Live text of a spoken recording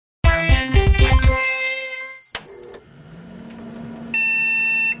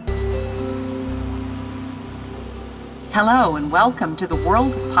Hello and welcome to the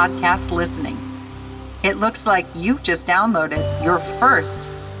world of podcast listening. It looks like you've just downloaded your first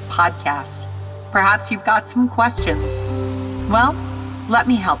podcast. Perhaps you've got some questions. Well, let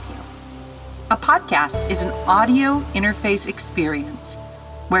me help you. A podcast is an audio interface experience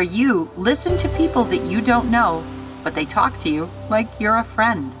where you listen to people that you don't know, but they talk to you like you're a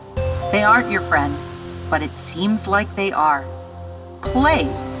friend. They aren't your friend, but it seems like they are. Play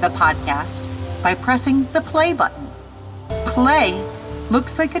the podcast by pressing the play button. Play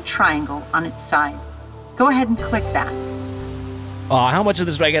looks like a triangle on its side. Go ahead and click that. How much of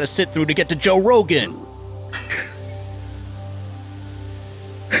this do I got to sit through to get to Joe Rogan?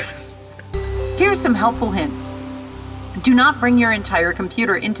 Here's some helpful hints. Do not bring your entire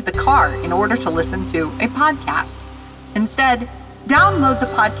computer into the car in order to listen to a podcast. Instead, download the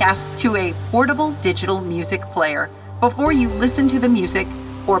podcast to a portable digital music player before you listen to the music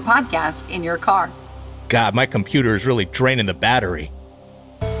or podcast in your car. God, my computer is really draining the battery.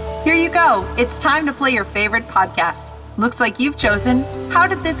 Here you go. It's time to play your favorite podcast. Looks like you've chosen How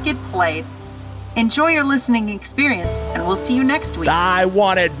Did This Get Played? Enjoy your listening experience, and we'll see you next week. I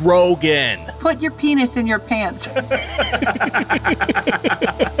wanted Rogan. Put your penis in your pants.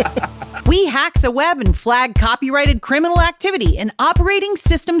 We hack the web and flag copyrighted criminal activity in operating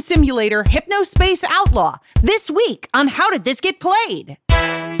system simulator Hypnospace Outlaw. This week on How Did This Get Played?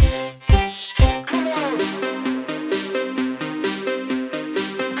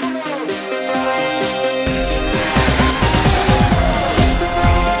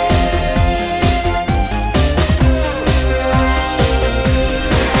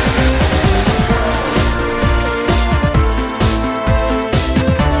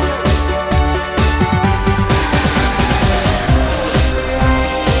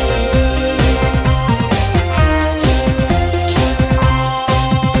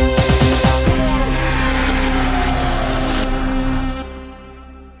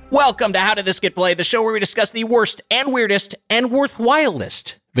 Welcome to How Did This Get Played, the show where we discuss the worst and weirdest and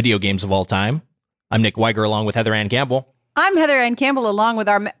worthwhilest video games of all time. I'm Nick Weiger along with Heather Ann Campbell. I'm Heather Ann Campbell along with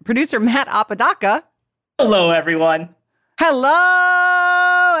our producer Matt Apodaca. Hello, everyone.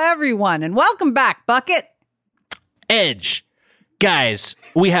 Hello, everyone, and welcome back, Bucket. Edge. Guys,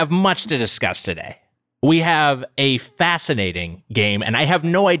 we have much to discuss today. We have a fascinating game, and I have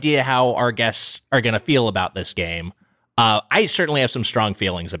no idea how our guests are going to feel about this game. I certainly have some strong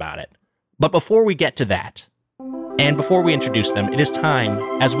feelings about it. But before we get to that, and before we introduce them, it is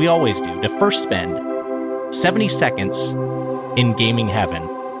time, as we always do, to first spend 70 seconds in gaming heaven.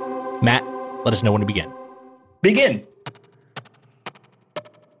 Matt, let us know when to begin. Begin.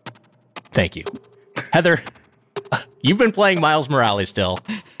 Thank you. Heather, you've been playing Miles Morales still.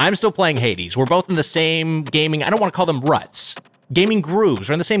 I'm still playing Hades. We're both in the same gaming, I don't want to call them ruts, gaming grooves.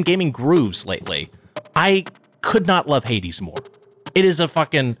 We're in the same gaming grooves lately. I could not love Hades more. It is a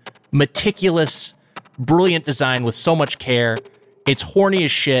fucking meticulous, brilliant design with so much care. It's horny as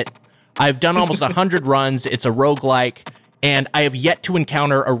shit. I've done almost 100 runs. It's a roguelike, and I have yet to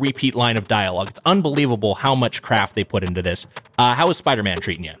encounter a repeat line of dialogue. It's unbelievable how much craft they put into this. How is Spider-Man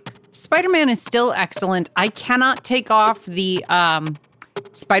treating you? Spider-Man is still excellent. I cannot take off the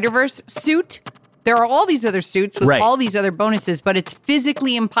Spider-Verse suit. There are all these other suits with all these other bonuses, but it's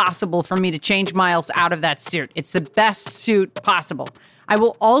physically impossible for me to change Miles out of that suit. It's the best suit possible. I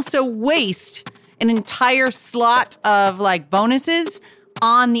will also waste an entire slot of like bonuses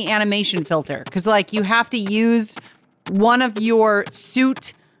on the animation filter because like you have to use one of your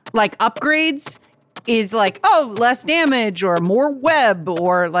suit like upgrades is like, oh, less damage or more web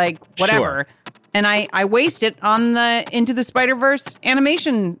or like whatever. Sure. And I waste it on the Into the Spider-Verse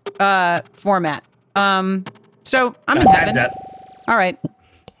animation format. So I'm in heaven. All right.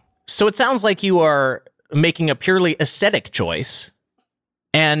 So it sounds like you are making a purely aesthetic choice,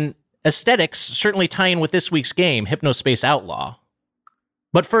 and aesthetics certainly tie in with this week's game, Hypnospace Outlaw.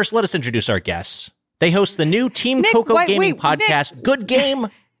 But first, let us introduce our guests. They host the new Team Coco Gaming podcast, Nick, Good Game.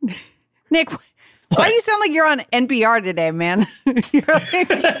 Nick, why do you sound like you're on NPR today, man?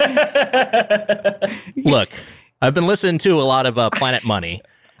 Look, I've been listening to a lot of Planet Money.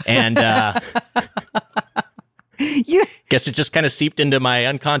 And guess it just kind of seeped into my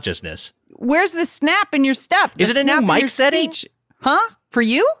unconsciousness. Where's the snap in your step? Is it a new mic setting? Huh? For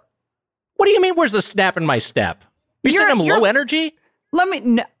you? What do you mean, where's the snap in my step? Are you saying I'm low energy?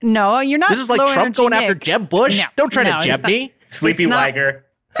 No, you're not. This is like Trump going after Jeb Bush? No, don't try to Jeb me. Sleepy Weiger.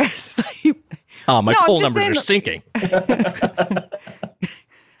 Oh, my poll numbers are sinking.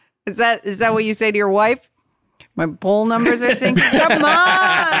 Is that what you say to your wife? My poll numbers are sinking. Come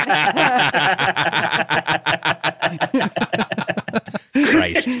on!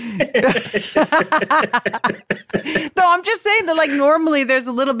 Christ. No, I'm just saying that, like, normally there's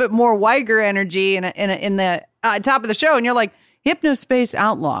a little bit more Weiger energy in the top of the show, and you're like, Hypnospace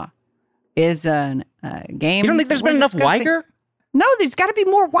Outlaw is a game. You don't think there's been enough Weiger? No, there's got to be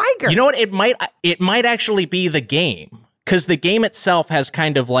more Weiger. You know what? It might actually be the game, because the game itself has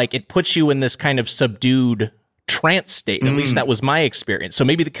kind of like, it puts you in this kind of subdued trance state. At least that was my experience. So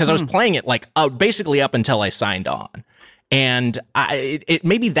maybe because I was playing it like basically up until I signed on. And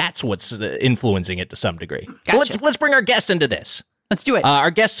maybe that's what's influencing it to some degree. Gotcha. Let's bring our guests into this. Let's do it.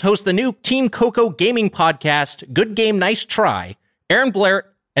 Our guests host the new Team Coco gaming podcast, Good Game, Nice Try. Aaron Bleyaert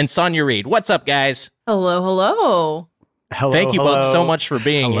and Sonja Reid. What's up, guys? Hello, hello. Hello, Thank you both so much for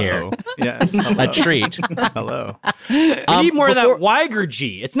being here. Yes. Hello. A treat. Hello. We need more of that Weiger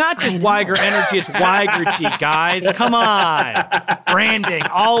G. It's not just Weiger energy, it's Weiger G, guys. Come on. Branding,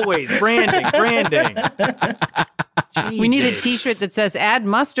 always. Branding. We need a t-shirt that says add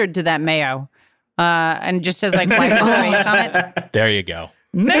mustard to that mayo. And just says like Weiger's face on it. There you go.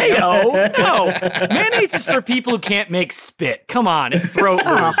 Mayo? No. Mayonnaise is for people who can't make spit. Come on, it's throat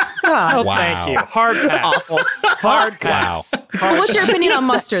lube. God. No, thank you. Hard pass. Hard pass. Well, what's your opinion on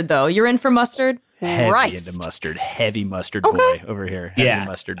mustard, though? You're in for mustard? Heavy into mustard. Heavy mustard boy over here. Heavy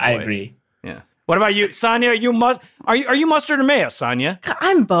mustard boy. I agree. Yeah. What about you, Sonja? Are you mustard or mayo, Sonja?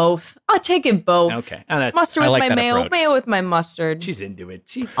 I'm both. I'll take it both. Okay. Oh, that's, mustard I with like my that mayo, approach. mayo with my mustard. she's into it.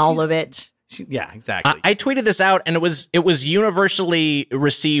 All of it. Yeah, exactly. I tweeted this out, and it was universally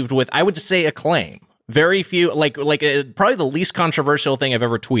received with, I would say, acclaim. Very few, like probably the least controversial thing I've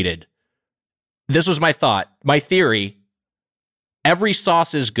ever tweeted. This was my thought, my theory. Every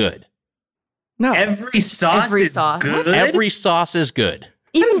sauce is good. No. Every sauce is good? Every sauce is good.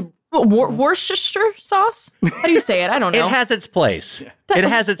 Even Worcestershire sauce? How do you say it? I don't know. It has its place. It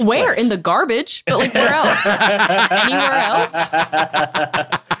has its Where? place. In the garbage? But like, where else? Anywhere else?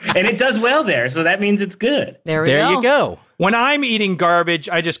 And it does well there, so that means it's good. There you go. When I'm eating garbage,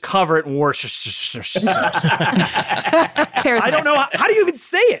 I just cover it in Worcestershire. I don't know. How do you even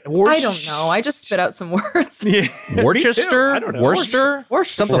say it? I don't know. I just spit out some words. Yeah. Worcester? I don't know. Worcester?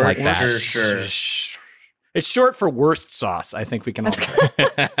 Worcester. Something like that. Sure. It's short for worst sauce. I think we can all say.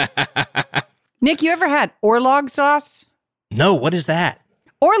 Nick, you ever had Oorlog sauce? No, what is that?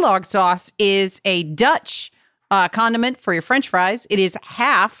 Oorlog sauce is a Dutch condiment for your French fries. It is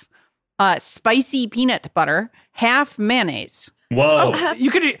half spicy peanut butter, half mayonnaise. Whoa. Oh,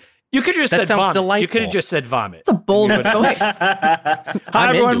 you could have just That said sounds vomit. delightful. You could have just said vomit. It's a bold choice. Hi,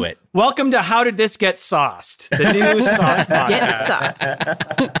 I'm everyone. into it. Welcome to How Did This Get Sauced? The new sauce podcast Get sauce.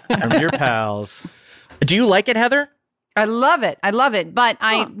 from your pals. Do you like it, Heather? I love it. But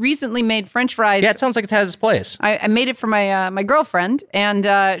I recently made French fries. Yeah, it sounds like it has its place. I made it for my girlfriend,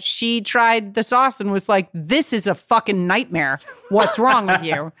 and she tried the sauce and was like, "This is a fucking nightmare. What's wrong with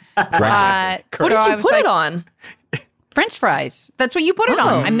you?" Right. What did you put it on? French fries. That's what you put it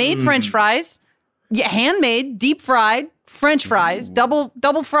on. I made French fries, handmade, deep fried French fries, double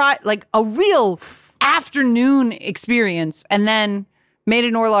fried, like a real afternoon experience, and then made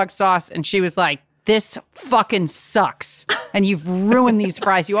an Oorlog sauce. And she was like, "This fucking sucks, and you've ruined these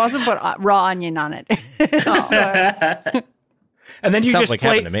fries." You also put raw onion on it. And then you Sounds just like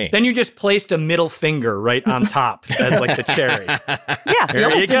heaven to me. Then you just placed a middle finger right on top as like the cherry. Yeah, You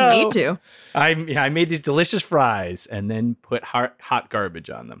almost didn't need to. I made these delicious fries and then put hot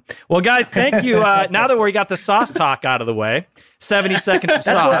garbage on them. Well, guys, thank you. Now that we got the sauce talk out of the way, 70 seconds of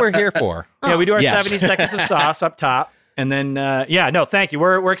sauce. That's what we're here for. Yeah, we do our Yes. 70 seconds of sauce up top. And then, thank you.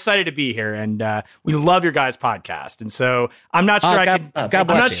 We're excited to be here, and we love your guys' podcast. And so I'm not sure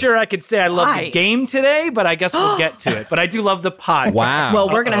I could say I love the game today, but I guess we'll get to it. But I do love the podcast. Wow. Well,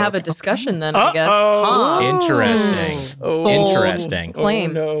 we're going to have a discussion then, I guess. Interesting. Interesting.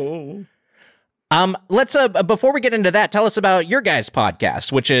 Claim. No. Let's before we get into that, tell us about your guys'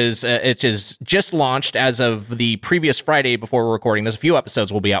 podcast, which is it is just launched as of the previous Friday before we're recording this. A few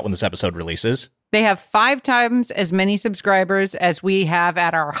episodes will be out when this episode releases. they have 5 times as many subscribers as we have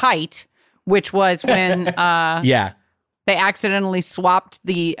at our height, which was when they accidentally swapped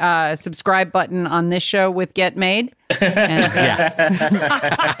the subscribe button on this show with Get Made. And,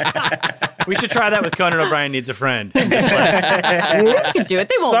 We should try that with Conan O'Brien Needs a Friend. You can do it.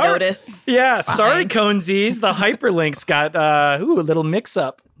 They won't notice. Yeah, sorry, Conesies. The hyperlinks got a little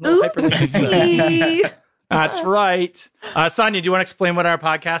mix-up. Oopsie. That's right. Sonja, do you want to explain what our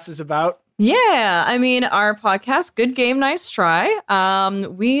podcast is about? Yeah, I mean, our podcast, Good Game, Nice Try.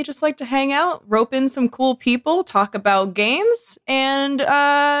 We just like to hang out, rope in some cool people, talk about games, and,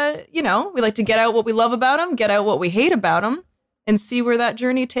 we like to get out what we love about them, get out what we hate about them, and see where that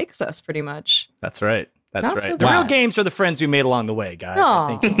journey takes us, pretty much. That's right. That's Not right. so The bad. real games are the friends we made along the way, guys. Aw.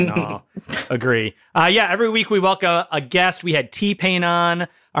 I think you can all agree. Every week we welcome a guest. We had T-Pain on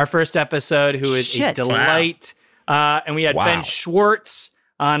our first episode, who is a delight. And we had Ben Schwartz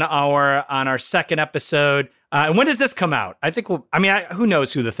on our second episode. And when does this come out? I think who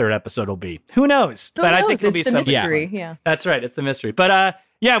knows who the third episode will be? Who knows? But I think it'll be the something mystery. fun. Yeah. That's right. It's the mystery. But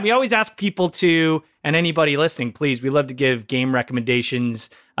we always ask people to, and anybody listening, please, we love to give game recommendations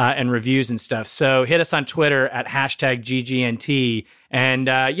and reviews and stuff. So hit us on Twitter at #GGNT. And,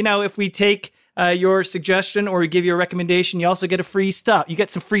 if we take your suggestion or we give you a recommendation, you also get a free stuff. You get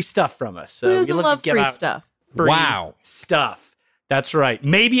some free stuff from us. So Who doesn't love free stuff? Stuff. That's right.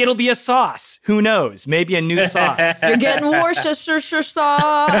 Maybe it'll be a sauce. Who knows? Maybe a new sauce. You're getting Worcestershire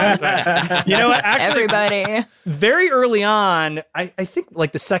sauce. You know what? Actually, everybody. Very early on, I think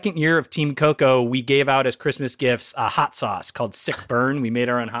like the second year of Team Coco, we gave out as Christmas gifts a hot sauce called Sick Burn. We made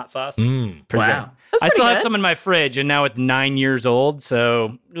our own hot sauce. Wow. Good. I still have some in my fridge, and now it's 9 years old.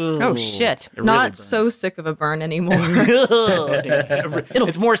 So, oh shit! Really Not so sick of a burn anymore.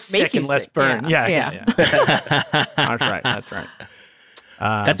 It's more sick and less sick. burn. Yeah. That's right.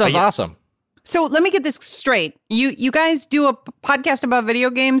 That sounds awesome. So let me get this straight. You guys do a podcast about video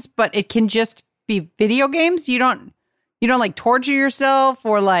games, but it can just be video games. You don't like torture yourself,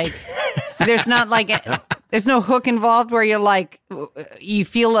 or like there's not like there's no hook involved where you're like you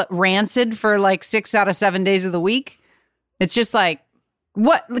feel rancid for like 6 out of 7 days of the week. It's just like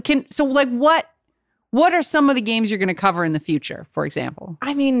what are some of the games you're going to cover in the future, for example?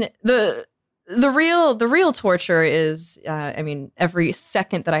 I mean, the real torture is, every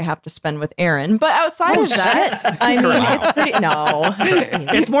second that I have to spend with Aaron. But outside of that, it's pretty. No,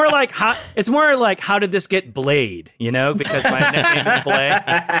 it's more like how did this get Blade? Because my nickname is Blade,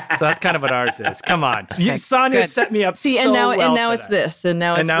 so that's kind of what ours is. Come on, Sonja set me up. See, so and now well it's for this, and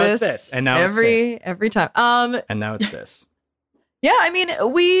now it's this, and now every time. And now it's this. Yeah, I mean,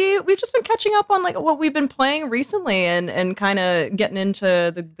 we've just been catching up on like what we've been playing recently, and kind of getting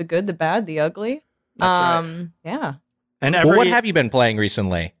into the good, the bad, the ugly. That's right. Yeah. And what have you been playing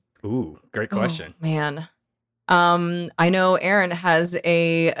recently? Ooh, great question. Oh, man. I know Aaron has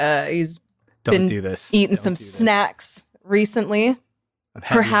he's Don't been do this. eating Don't some do this. snacks recently. I'm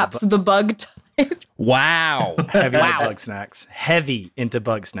heavy Perhaps the bug type. Wow. Heavy into bug snacks. Heavy into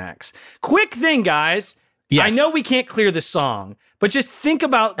bug snacks. Quick thing, guys. Yes. I know we can't clear the song, but just think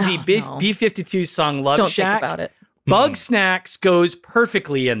about the B-52 song Love Don't Shack. think about it. Bug snacks goes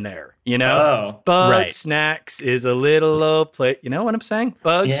perfectly in there, Bug snacks is a little low plate. You know what I'm saying?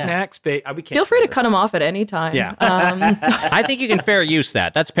 Bug snacks. We can't Feel free to cut him off at any time. Yeah. I think you can fair use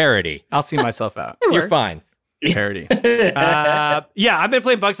that. That's parody. I'll see myself out. You're fine. Parody. I've been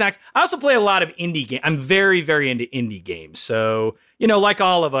playing Bug Snacks. I also play a lot of indie games. I'm very, very into indie games. So, like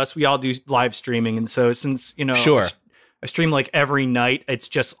all of us, we all do live streaming. And so since, Sure. I stream like every night, it's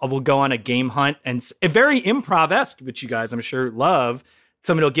just, we'll go on a game hunt and very improv-esque, which you guys, I'm sure, love.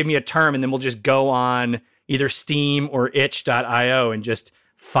 Somebody will give me a term and then we'll just go on either Steam or itch.io and just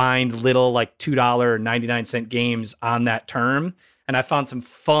find little like $2.99 games on that term. And I found some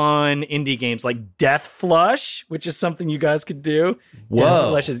fun indie games like Death Flush, which is something you guys could do. Whoa. Death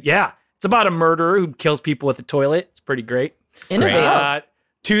Flush is, it's about a murderer who kills people with a toilet. It's pretty great. Innovative.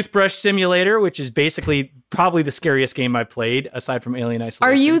 Toothbrush Simulator, which is basically probably the scariest game I played, aside from Alien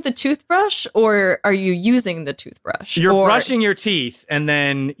Isolation. Are you the toothbrush, or are you using the toothbrush? You're brushing your teeth, and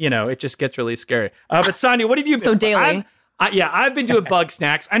then, it just gets really scary. But Sonja, what have you been? So daily. I've been doing Bug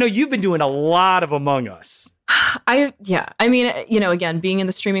Snacks. I know you've been doing a lot of Among Us. Again, being in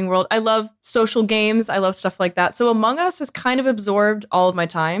the streaming world, I love social games. I love stuff like that. So Among Us has kind of absorbed all of my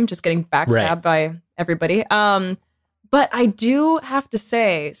time, just getting backstabbed by everybody. But I do have to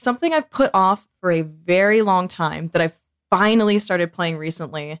say, something I've put off for a very long time that I've finally started playing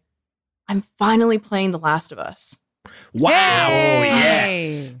recently. I'm finally playing The Last of Us. Wow. Yay!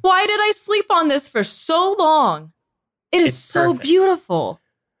 Yes. Why did I sleep on this for so long? It's so perfect. beautiful.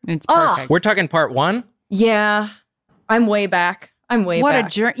 It's perfect. We're talking part 1? Yeah, I'm way back. What a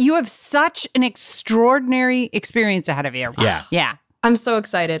journey. You have such an extraordinary experience ahead of you. Yeah. Yeah. I'm so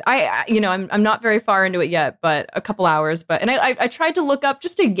excited. I'm not very far into it yet, but a couple hours. And I tried to look up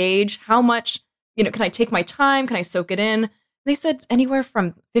just to gauge how much, can I take my time? Can I soak it in? They said anywhere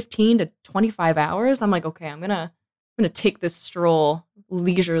from 15 to 25 hours. I'm like, okay, I'm gonna take this stroll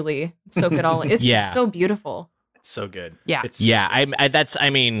leisurely, soak it all in. It's just so beautiful. It's so good. Yeah.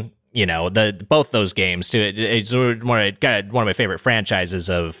 Both those games too. It's one of my favorite franchises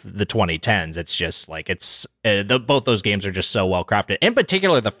of the 2010s. It's just like both those games are just so well crafted. In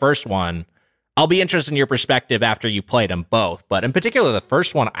particular, the first one, I'll be interested in your perspective after you played them both. But in particular, the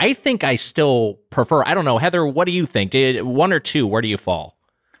first one, I think I still prefer. I don't know, Heather, what do you think? Did 1 or 2? Where do you fall?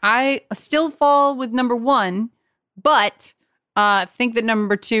 I still fall with number 1, but think that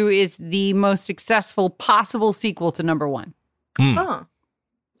number 2 is the most successful possible sequel to number 1. Oh.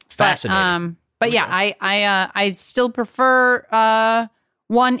 Fascinating. But yeah, I still prefer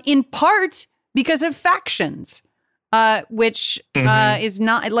 1 in part because of factions, which is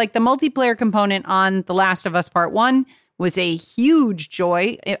not like the multiplayer component on The Last of Us Part 1 was a huge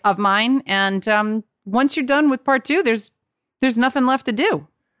joy of mine. And once you're done with Part 2, there's nothing left to do.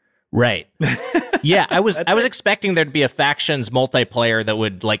 Right. Yeah, I was expecting there to be a factions multiplayer that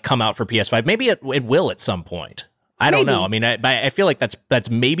would like come out for PS5. Maybe it will at some point. I don't know. I mean, I feel like that's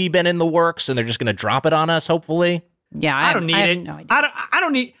maybe been in the works, and they're just going to drop it on us. Hopefully. Yeah, I don't need it. No idea. I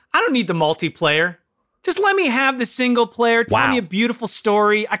don't need the multiplayer. Just let me have the single player. Tell me a beautiful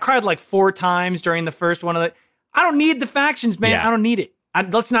story. I cried like 4 times during the first one of it. I don't need the factions, man. Yeah. I don't need it.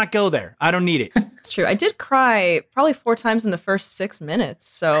 Let's not go there. I don't need it. It's true. I did cry probably 4 times in the first 6 minutes.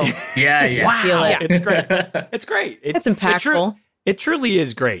 So yeah. Wow. Feel it. It's great. It's great. It's impactful. It truly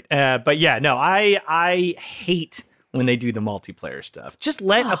is great. But yeah, no, I hate when they do the multiplayer stuff. Just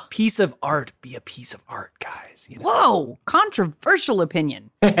let a piece of art be a piece of art, guys. You know? Whoa, controversial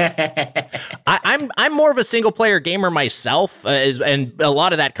opinion. I'm more of a single player gamer myself, and a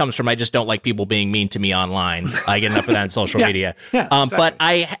lot of that comes from I just don't like people being mean to me online. I get enough of that on social media. Yeah, exactly. But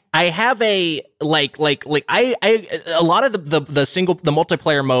I have a like a lot of the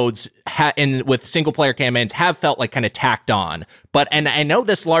multiplayer modes with single player campaigns have felt like kind of tacked on. And I know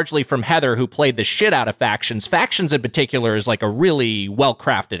this largely from Heather, who played the shit out of Factions. Factions in particular is like a really well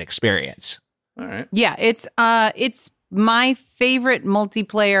crafted experience. All right. Yeah, it's my favorite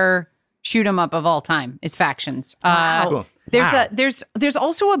multiplayer shoot 'em up of all time is Factions. Cool. There's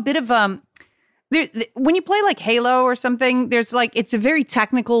also a bit of when you play like Halo or something, there's like it's a very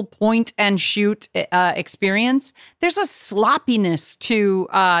technical point and shoot experience. There's a sloppiness to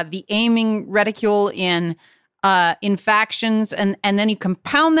the aiming reticule in Factions, and then you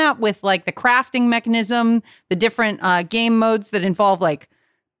compound that with like the crafting mechanism, the different game modes that involve like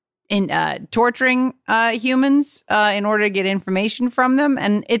in torturing humans in order to get information from them,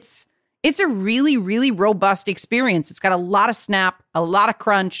 and it's a really, really robust experience. It's got a lot of snap, a lot of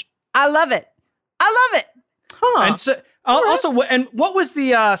crunch. I love it. Huh. And so, also, and what was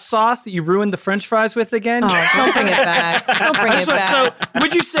the sauce that you ruined the French fries with again? Oh, don't bring it back. Don't bring it back. So,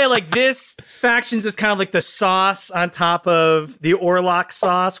 would you say like this Factions is kind of like the sauce on top of the Orlock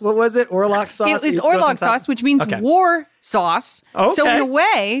sauce? What was it? Orlock sauce? It was Orlock sauce, which means war sauce. Okay. So in a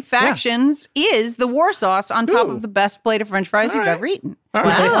way, Factions is the war sauce on top of the best plate of French fries you've ever eaten.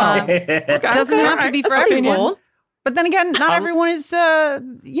 Wow. It doesn't have to be for everyone. Cool. But then again, not everyone is,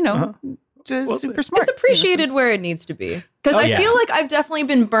 super smart. It's appreciated where it needs to be. Because I feel like I've definitely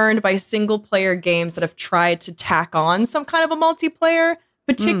been burned by single player games that have tried to tack on some kind of a multiplayer,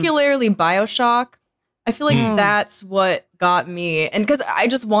 particularly BioShock. I feel like that's what got me. And because I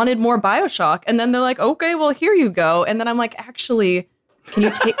just wanted more BioShock. And then they're like, okay, well, here you go. And then I'm like, actually, can you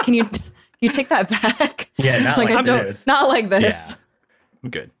take that back? Yeah, not like this. Not like this. Yeah. I'm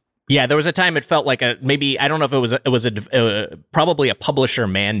good. Yeah, there was a time it felt like I don't know if it was probably a publisher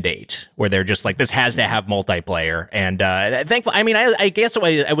mandate where they're just like, this has to have multiplayer. And thankfully, I mean, I guess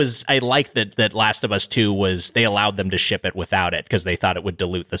I liked that Last of Us 2 was they allowed them to ship it without it because they thought it would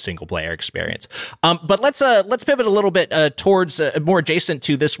dilute the single player experience. But let's pivot a little bit towards more adjacent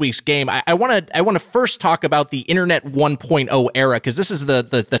to this week's game. I want to first talk about the Internet 1.0 era, because this is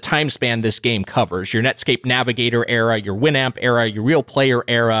the time span this game covers. Your Netscape Navigator era, your Winamp era, your Real Player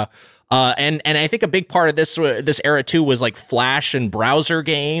era. And I think a big part of this era too was like Flash and browser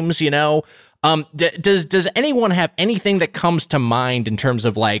games. You know, does anyone have anything that comes to mind in terms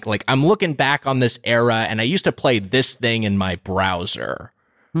of like I'm looking back on this era and I used to play this thing in my browser?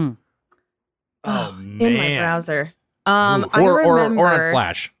 Oh man, in my browser. I remember or on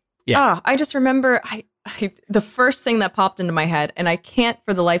Flash. Yeah. I just remember the first thing that popped into my head, and I can't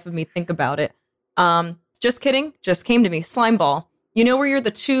for the life of me think about it. Just kidding. Just came to me. Slime ball. You know where you're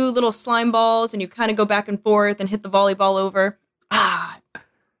the 2 little slime balls and you kind of go back and forth and hit the volleyball over?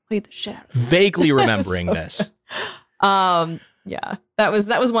 Played the shit out of it. Vaguely remembering this. Yeah, that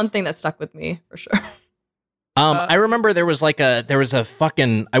was one thing that stuck with me for sure. I remember there was a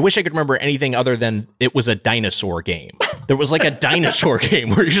fucking, I wish I could remember anything other than it was a dinosaur game. There was like a dinosaur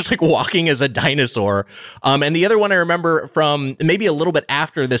game where you're just like walking as a dinosaur. And the other one I remember from maybe a little bit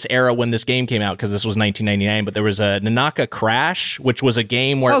after this era when this game came out, because this was 1999, but there was a Nanaka Crash, which was a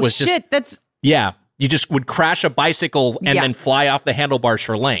game where it was that's... Yeah, you just would crash a bicycle and then fly off the handlebars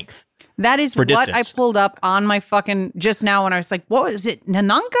for length. That is what distance. I pulled up on my fucking just now when I was like, what was it,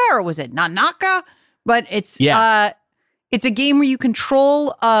 Nananka or was it Nanaka? But it's it's a game where you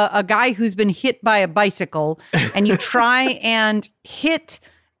control a guy who's been hit by a bicycle, and you try and hit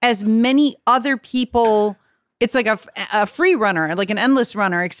as many other people. It's like a free runner, like an endless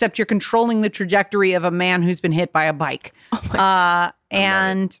runner, except you're controlling the trajectory of a man who's been hit by a bike.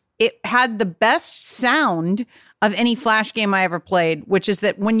 And it had the best sound of any Flash game I ever played, which is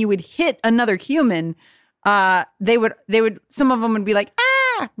that when you would hit another human, they would some of them would be like,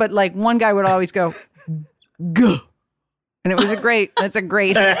 ah, but like one guy would always go, guh. And it was that's a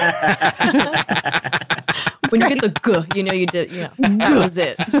great. When you get the guh, you know you did, that was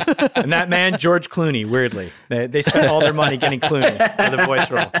it. And that man, George Clooney, weirdly. They spent all their money getting Clooney for the voice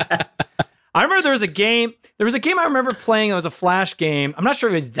role. I remember there was a game I remember playing. It was a Flash game. I'm not sure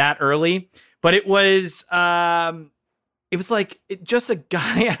if it was that early, but it was like just a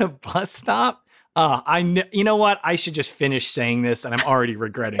guy at a bus stop. You know what? I should just finish saying this, and I'm already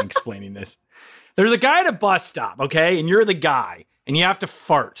regretting explaining this. There's a guy at a bus stop, okay? And you're the guy, and you have to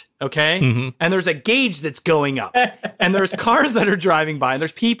fart, okay? Mm-hmm. And there's a gauge that's going up, and there's cars that are driving by, and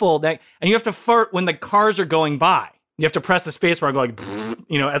there's people and you have to fart when the cars are going by. You have to press the space bar and go like,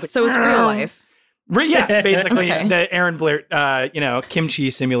 as a, so it's real life. Yeah, basically Okay. the Aaron Bleyaert,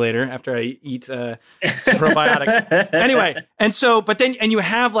 kimchi simulator after I eat some probiotics. Anyway, and you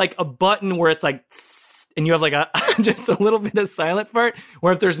have like a button where it's like, and you have like just a little bit of silent fart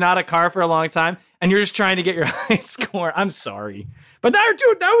where if there's not a car for a long time and you're just trying to get your high score. I'm sorry. But that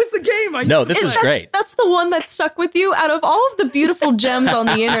was the game. This was great. That's the one that stuck with you out of all of the beautiful gems on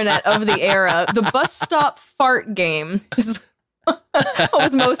the internet of the era. The bus stop fart game is what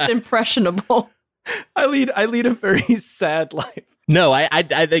was most impressionable. I lead a very sad life. No, I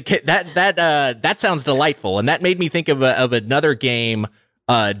that sounds delightful, and that made me think of another game,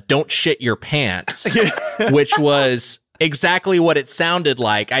 Don't Shit Your Pants, which was exactly what it sounded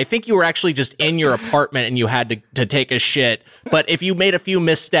like. I think you were actually just in your apartment and you had to take a shit, but if you made a few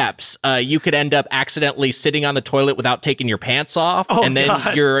missteps, you could end up accidentally sitting on the toilet without taking your pants off, and then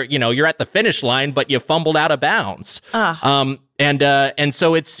God. you're at the finish line, but you fumbled out of bounds. And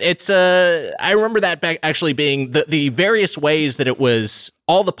so it's I remember that actually being the various ways that it was,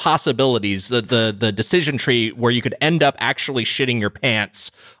 all the possibilities, the decision tree where you could end up actually shitting your pants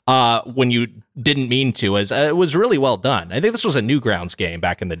when you didn't mean to. It was really well done. I think this was a Newgrounds game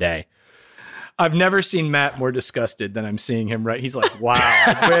back in the day. I've never seen Matt more disgusted than I'm seeing him. Right, he's like, "Wow,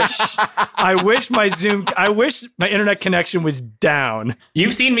 I wish my internet connection was down."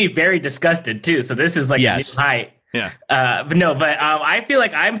 You've seen me very disgusted too, so this is like a new height. Yeah. I feel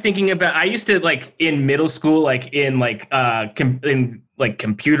like I'm thinking about, I used to like in middle school, like in like in like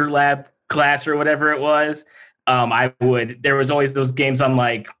computer lab class or whatever it was. There was always those games on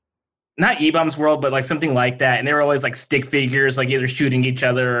like, not E-Bombs World, but like something like that. And they were always like stick figures, like either shooting each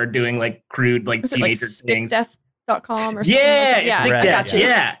other or doing like crude, like was teenager things. Stickdeath.com or something? Yeah. Like that? Stick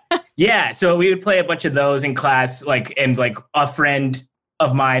Death. Yeah. So we would play a bunch of those in class, like, and like a friend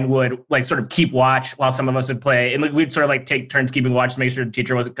of mine would like sort of keep watch while some of us would play, and like we'd sort of like take turns keeping watch to make sure the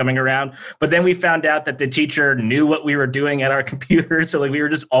teacher wasn't coming around. But then we found out that the teacher knew what we were doing at our computer, so like we were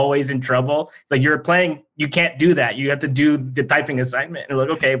just always in trouble. Like, you're playing, you can't do that. You have to do the typing assignment. And we're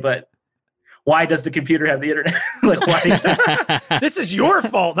like, okay, but why does the computer have the internet? Like, why? This is your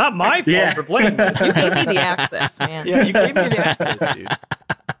fault, not my fault for playing this. You gave me the access, man. Yeah, you gave me the access, dude.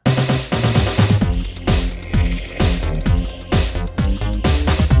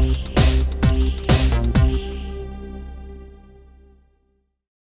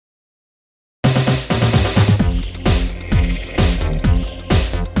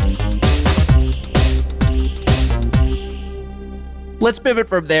 Let's pivot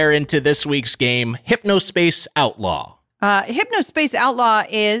from there into this week's game, Hypnospace Outlaw. Hypnospace Outlaw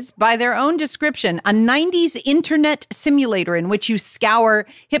is, by their own description, a 90s internet simulator in which you scour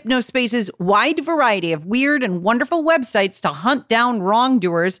Hypnospace's wide variety of weird and wonderful websites to hunt down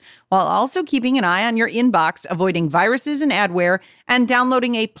wrongdoers, while also keeping an eye on your inbox, avoiding viruses and adware, and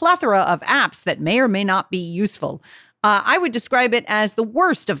downloading a plethora of apps that may or may not be useful. I would describe it as the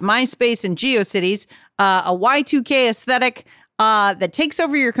worst of MySpace and GeoCities, a Y2K aesthetic that takes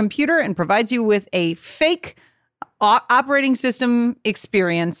over your computer and provides you with a fake operating system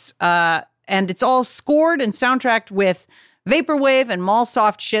experience. And it's all scored and soundtracked with vaporwave and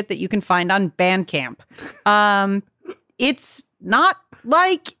Mallsoft shit that you can find on Bandcamp. It's not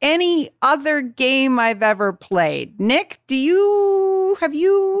like any other game I've ever played. Nick, have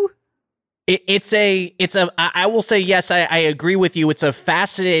you? I will say, yes, I agree with you. It's a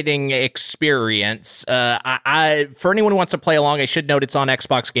fascinating experience. For anyone who wants to play along, I should note it's on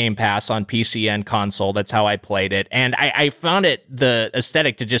Xbox Game Pass on PC and console. That's how I played it. And I found the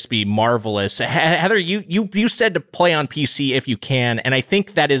aesthetic to just be marvelous. Heather, you said to play on PC if you can. And I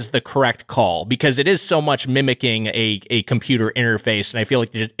think that is the correct call because it is so much mimicking a computer interface. And I feel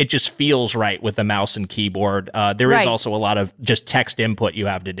like it just feels right with the mouse and keyboard. There is also a lot of just text input you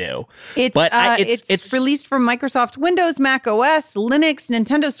have to do. It's released from Microsoft Windows, Mac OS, Linux,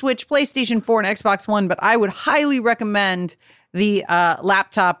 Nintendo Switch, PlayStation 4, and Xbox One, but I would highly recommend the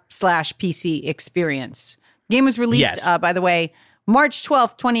laptop/PC experience. The game was released, by the way, March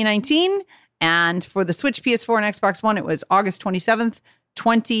 12th, 2019, and for the Switch, PS4, and Xbox One, it was August 27th,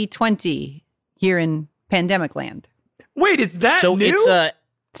 2020, here in Pandemic Land. Wait, it's that new?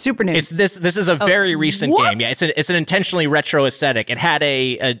 It's super new. This is a very recent game. Yeah, it's an intentionally retro aesthetic. It had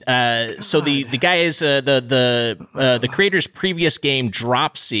the guy is the creator's previous game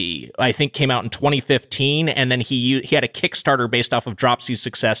Dropsy, I think, came out in 2015, and then he had a Kickstarter based off of Dropsy's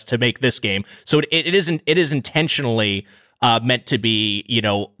success to make this game. So it is intentionally meant to be,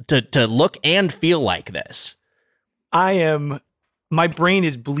 to look and feel like this. My brain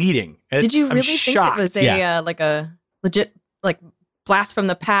is bleeding. Did you really think it was like a legit blast from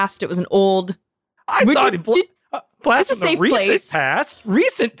the past? It was an old. I thought blast from the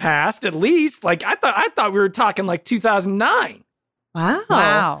recent past, at least. Like I thought we were talking like 2009.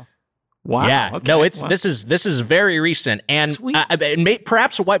 Wow. Yeah. Okay. No, this is very recent, and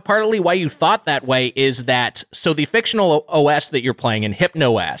perhaps partly why you thought that way is that the fictional OS that you're playing in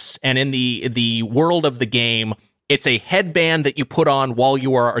HypnoS, and in the world of the game, it's a headband that you put on while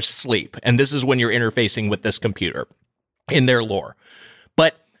you are asleep, and this is when you're interfacing with this computer. In their lore.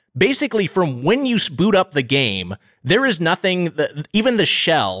 But basically from when you boot up the game, there is nothing even the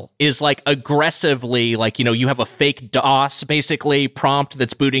shell is like aggressively you have a fake DOS basically prompt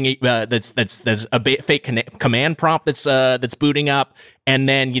that's booting that's a fake command prompt that's booting up, and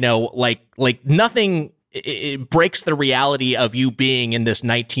then nothing it breaks the reality of you being in this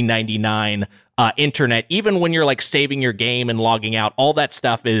 1999 internet. Even when you're saving your game and logging out, all that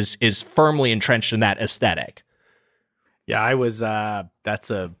stuff is firmly entrenched in that aesthetic. Yeah,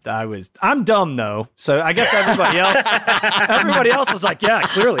 I'm dumb though. So I guess everybody else is like, yeah,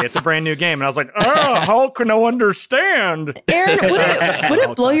 clearly it's a brand new game. And I was like, how can I understand? Aaron, would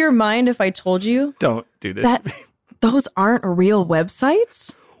it blow your mind if I told you? Don't do this. That those aren't real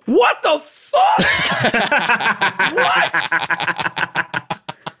websites? What the fuck?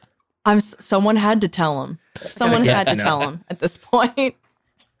 What? Someone had to tell him. Someone had to tell him at this point.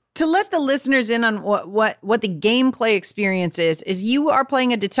 To let the listeners in on what the gameplay experience is you are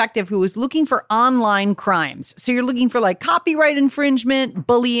playing a detective who is looking for online crimes. So you're looking for copyright infringement,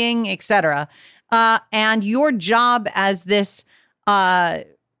 bullying, etc. And your job as this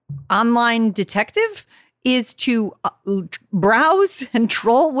online detective is to browse and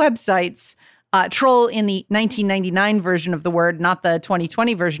troll websites, troll in the 1999 version of the word, not the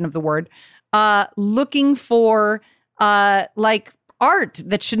 2020 version of the word, looking for art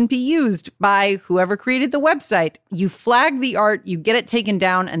that shouldn't be used by whoever created the website. You flag the art, you get it taken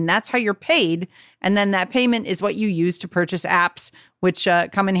down, and that's how you're paid. And then that payment is what you use to purchase apps, which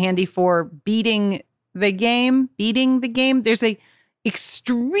come in handy for beating the game. There's a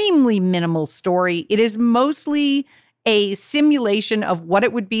extremely minimal story. It is mostly a simulation of what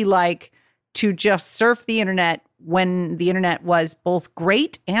it would be like to just surf the internet when the internet was both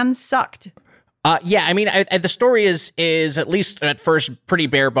great and sucked. The story is at least at first pretty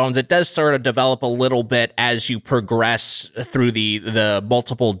bare bones. It does sort of develop a little bit as you progress through the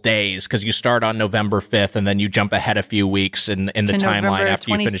multiple days, because you start on November 5th and then you jump ahead a few weeks in the timeline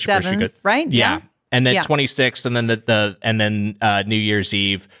after you finish your first. Right? Yeah. And then 26th, and then New Year's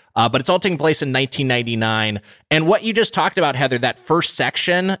Eve. But it's all taking place in 1999. And what you just talked about, Heather, that first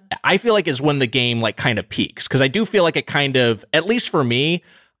section, I feel like is when the game kind of peaks, because I do feel like it kind of, at least for me,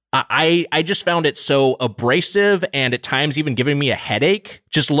 I just found it so abrasive and at times even giving me a headache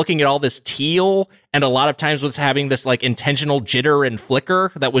just looking at all this teal, and a lot of times was having this intentional jitter and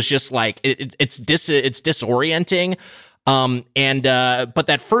flicker that was just it's disorienting. But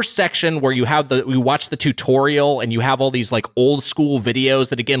that first section where we watch the tutorial and you have all these old school videos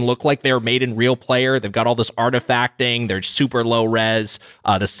that again look like they were made in Real Player. They've got all this artifacting. They're super low res.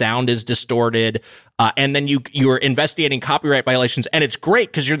 The sound is distorted. and then you're investigating copyright violations, and it's great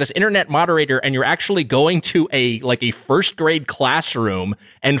because you're this internet moderator and you're actually going to a first grade classroom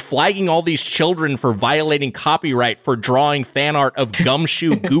and flagging all these children for violating copyright for drawing fan art of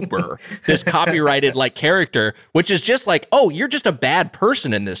Gumshoe Gooper, this copyrighted character, which is just oh, you're just a bad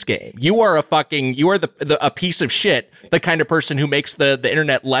person in this game. You are a piece of shit, the kind of person who makes the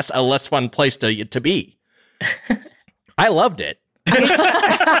internet a less fun place to be. I loved it. I'm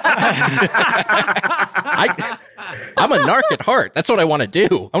a narc at heart. That's what I want to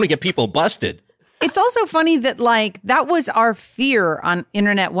do. I want to get people busted. It's also funny that that was our fear on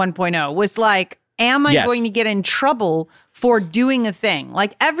Internet 1.0 was am I going to get in trouble for doing a thing?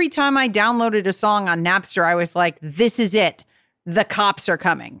 Every time I downloaded a song on Napster, I was like, this is it. The cops are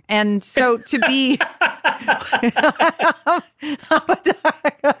coming. And so to be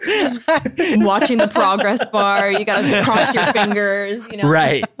watching the progress bar, you got to cross your fingers,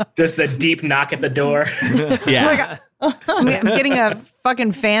 Right. Just a deep knock at the door. Yeah. I'm getting a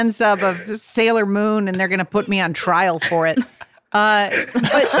fucking fan sub of Sailor Moon and they're going to put me on trial for it. But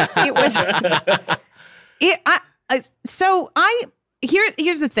it was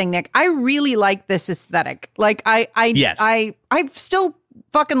Here's the thing, Nick. I really like this aesthetic. I still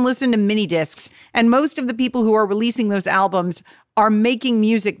fucking listen to mini discs, and most of the people who are releasing those albums are making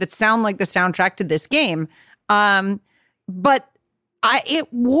music that sound like the soundtrack to this game. But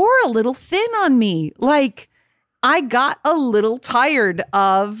it wore a little thin on me. I got a little tired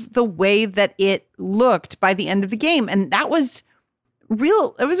of the way that it looked by the end of the game, and that was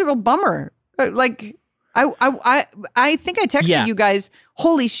real. It was a real bummer. I think I texted you guys,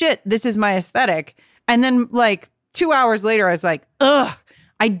 holy shit, this is my aesthetic. And then 2 hours later, I was like, ugh,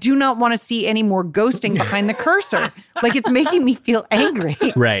 I do not want to see any more ghosting behind the cursor. It's making me feel angry.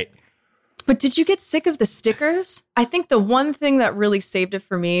 Right. But did you get sick of the stickers? I think the one thing that really saved it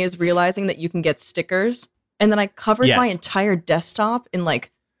for me is realizing that you can get stickers. And then I covered my entire desktop in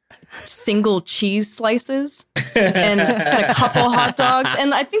single cheese slices and a couple hot dogs.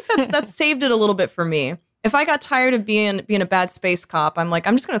 And I think that's saved it a little bit for me. If I got tired of being a bad space cop, I'm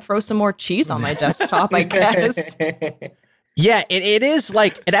I'm just going to throw some more cheese on my desktop, I guess. Yeah, it is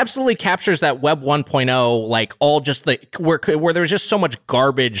it absolutely captures that Web 1.0, all just where there's just so much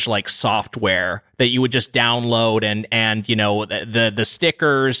garbage software that you would just download and the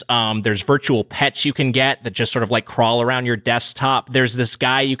stickers. There's virtual pets you can get that just sort of crawl around your desktop. There's this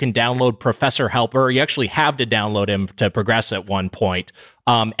guy you can download, Professor Helper. You actually have to download him to progress at one point.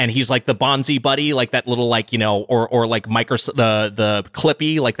 And he's the Bonzi buddy, that little or Microsoft, the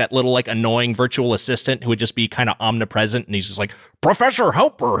Clippy, that little annoying virtual assistant who would just be kind of omnipresent, and he's just Professor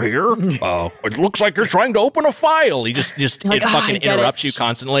Helper here. It looks like you're trying to open a file. He just it fucking interrupts you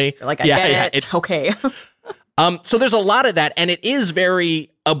constantly. I get it. Okay. So there's a lot of that, and it is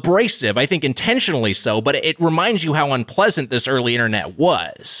very abrasive. I think intentionally so, but it reminds you how unpleasant this early internet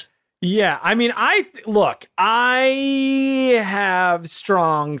was. Yeah, I mean, I have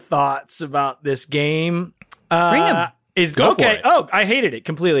strong thoughts about this game. Bring them. Go for it. Oh, I hated it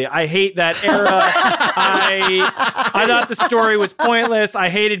completely. I hate that era. I thought the story was pointless. I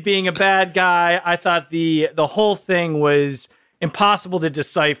hated being a bad guy. I thought the whole thing was impossible to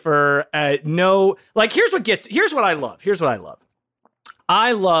decipher. Here's what I love.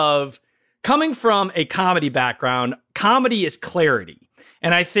 I love coming from a comedy background. Comedy is clarity.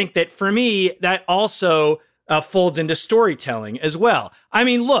 And I think that for me, that also folds into storytelling as well. I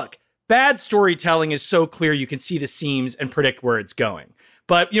mean, look, bad storytelling is so clear you can see the seams and predict where it's going.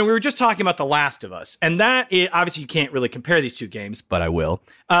 But, we were just talking about The Last of Us. And obviously you can't really compare these two games, but I will.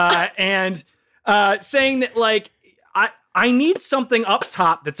 Saying that, I need something up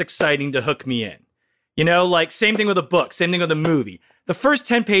top that's exciting to hook me in. Same thing with a book, same thing with a movie. The first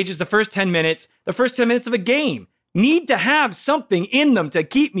 10 pages, the first 10 minutes of a game need to have something in them to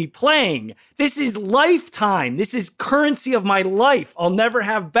keep me playing. This is lifetime. This is currency of my life I'll never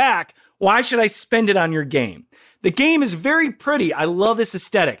have back. Why should I spend it on your game? The game is very pretty. I love this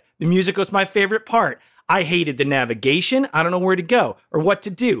aesthetic. The music was my favorite part. I hated the navigation. I don't know where to go or what to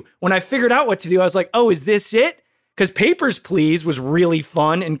do. When I figured out what to do, I was like, oh, is this it? Because Papers, Please was really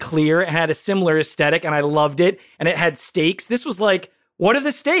fun and clear. It had a similar aesthetic and I loved it. And it had stakes. This was what are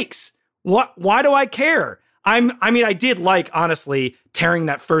the stakes? Why do I care? I did honestly, tearing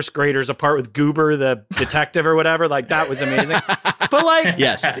that first graders apart with Goober, the detective or whatever. That was amazing. But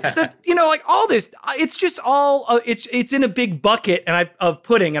yes, all this, it's just all, it's in a big bucket of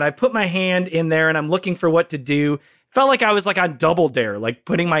pudding. And I put my hand in there and I'm looking for what to do. Felt like I was on Double Dare,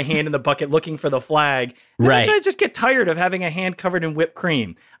 putting my hand in the bucket, looking for the flag. And right. I just get tired of having a hand covered in whipped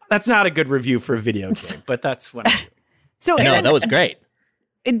cream. That's not a good review for a video game, but that's what I'm doing. No, that was great.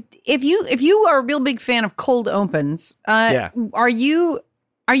 if you are a real big fan of cold opens, are you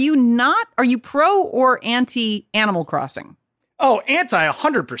pro or anti Animal Crossing? Oh, anti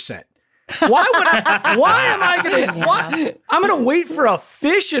 100%. I'm going to wait for a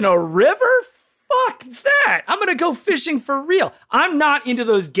fish in a river? Fuck that. I'm going to go fishing for real. I'm not into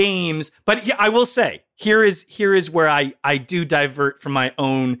those games, but I will say, here is where I do divert from my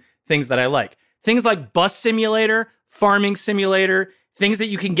own things that I like. Things like Bus Simulator, Farming Simulator, things that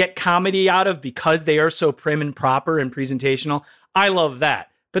you can get comedy out of because they are so prim and proper and presentational. I love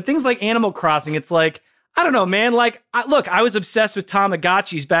that. But things like Animal Crossing, it's like, I don't know, man. Like, I was obsessed with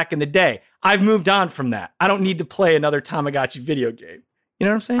Tamagotchis back in the day. I've moved on from that. I don't need to play another Tamagotchi video game. You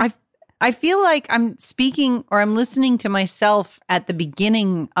know what I'm saying? I feel like I'm speaking or I'm listening to myself at the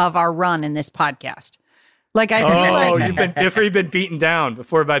beginning of our run in this podcast. Like, I feel like you've been beaten down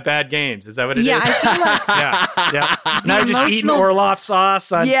before by bad games. Is that what it is? Yeah, I feel like yeah. Now you're just eating Orloff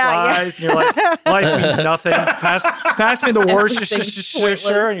sauce on flies, and you're like, life means nothing. Pass me the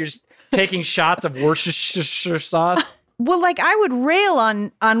Worcestershire, and you're just taking shots of Worcestershire sauce. Well, like, I would rail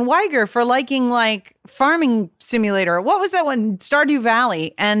on Weiger for liking, like, Farming Simulator. What was that one? Stardew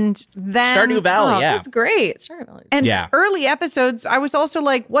Valley. And then Stardew Valley, yeah. That's great. Stardew Valley. And early episodes, I was also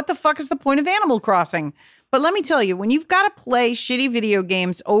like, what the fuck is the point of Animal Crossing? But let me tell you, when you've got to play shitty video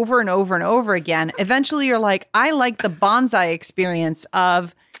games over and over and over again, eventually you're like, I like the bonsai experience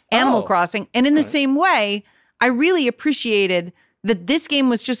of Animal Crossing. And in the same way, I really appreciated that this game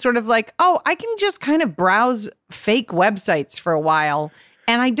was just sort of like, oh, I can just kind of browse fake websites for a while.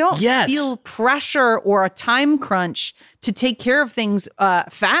 And I don't feel pressure or a time crunch to take care of things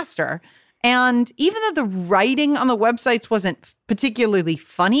faster. And even though the writing on the websites wasn't particularly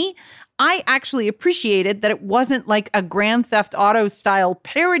funny, I actually appreciated that it wasn't like a Grand Theft Auto style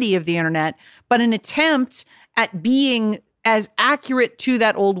parody of the internet, but an attempt at being as accurate to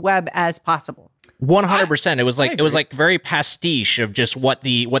that old web as possible. 100%. It was like very pastiche of just what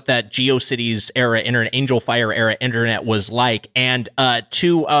that GeoCities era internet, Angel Fire era internet was like. And I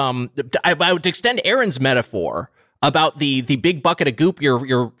would extend Aaron's metaphor about the big bucket of goop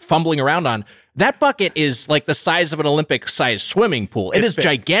you're fumbling around on. That bucket is like the size of an Olympic-sized swimming pool. It is big.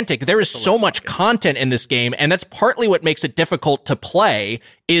 Gigantic. There is so much content in this game, and that's partly what makes it difficult to play,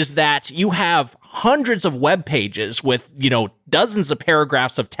 is that you have hundreds of web pages with, dozens of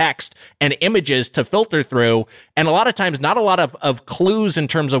paragraphs of text and images to filter through, and a lot of times not a lot of clues in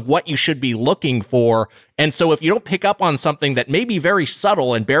terms of what you should be looking for. And so if you don't pick up on something that may be very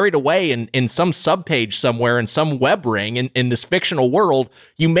subtle and buried away in some subpage somewhere in some web ring in this fictional world,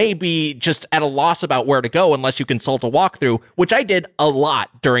 you may be just at a loss about where to go unless you consult a walkthrough, which I did a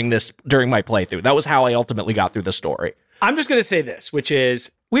lot during my playthrough. That was how I ultimately got through the story. I'm just going to say this, which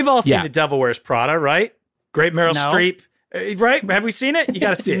is, we've all seen The Devil Wears Prada, right? Great Meryl Streep. Right? Have we seen it? You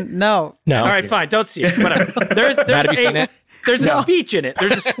got to see it. No. All right, fine. Don't see it. Whatever. There's a speech in it.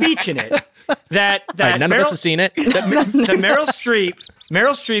 There's a speech in it that none of us have seen it. That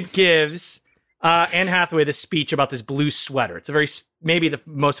Meryl Streep gives Anne Hathaway this speech about this blue sweater. It's maybe the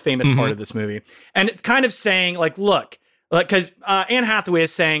most famous part of this movie, and it's kind of saying like, look, because Anne Hathaway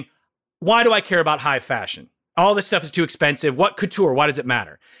is saying, why do I care about high fashion? All this stuff is too expensive. What couture? Why does it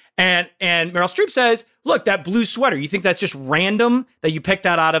matter? And Meryl Streep says, look, that blue sweater, you think that's just random that you picked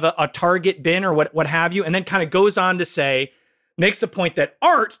out of a Target bin or what have you? And then kind of goes on to say, makes the point that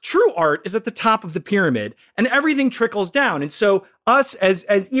true art is at the top of the pyramid and everything trickles down. And so us as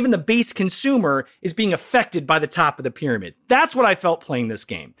even the base consumer is being affected by the top of the pyramid. That's what I felt playing this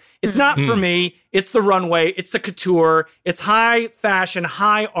game. It's not for me. It's the runway. It's the couture. It's high fashion,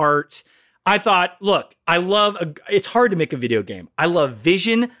 high art. I thought, look, it's hard to make a video game. I love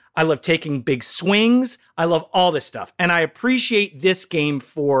vision. I love taking big swings. I love all this stuff. And I appreciate this game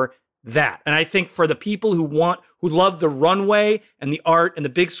for that. And I think for the people who love the runway and the art and the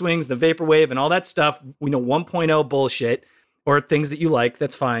big swings, the vaporwave and all that stuff, 1.0 bullshit or things that you like,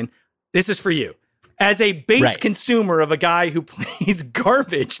 that's fine. This is for you. As a base consumer of a guy who plays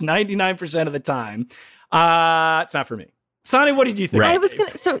garbage 99% of the time, it's not for me. Sonny, what did you think?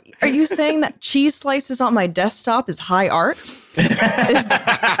 So are you saying that cheese slices on my desktop is high art? Is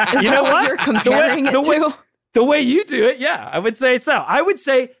that what you're comparing it to? The way you do it, yeah, I would say so. I would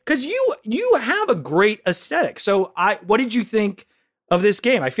say, because you have a great aesthetic. So what did you think of this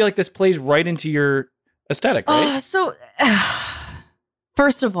game? I feel like this plays right into your aesthetic, right?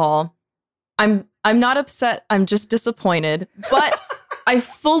 First of all, I'm not upset. I'm just disappointed. But I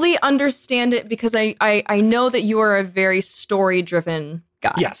fully understand it because I know that you are a very story-driven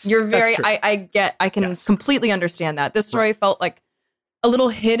guy. Yes, you're very. I can completely understand that. This story felt like a little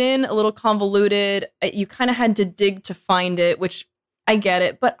hidden, a little convoluted. You kind of had to dig to find it, which I get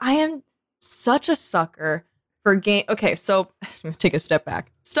it, but I am such a sucker for game. Okay, so take a step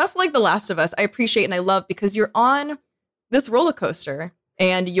back. Stuff like The Last of Us, I appreciate and I love because you're on this roller coaster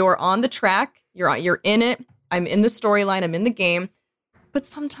and you're on the track. You're in it. I'm in the storyline. I'm in the game. But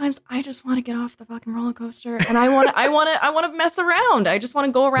sometimes I just want to get off the fucking roller coaster and I want to mess around. I just want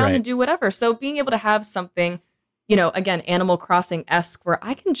to go around and do whatever. So being able to have something, again, Animal Crossing-esque where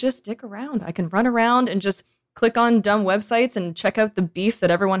I can just dick around. I can run around and just click on dumb websites and check out the beef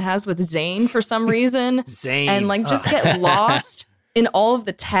that everyone has with Zane for some reason. Zane. And just get lost in all of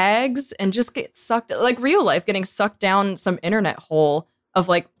the tags and just get sucked, like real life, getting sucked down some internet hole of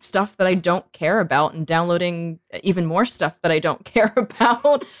stuff that I don't care about and downloading even more stuff that I don't care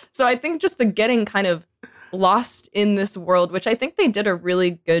about. So I think just the getting kind of lost in this world, which I think they did a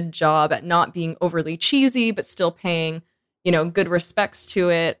really good job at not being overly cheesy, but still paying, good respects to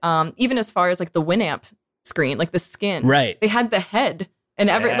it. Even as far as the Winamp screen, the skin, right? They had the head and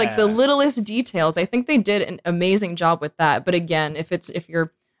the littlest details. I think they did an amazing job with that. But again, if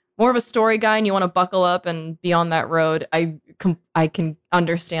you're more of a story guy and you want to buckle up and be on that road, I can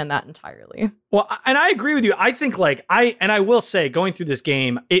understand that entirely. Well, and I agree with you. I think I will say going through this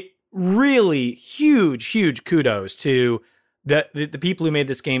game, it really huge kudos to the people who made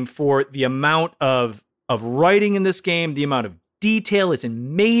this game for the amount of writing in this game. The amount of detail is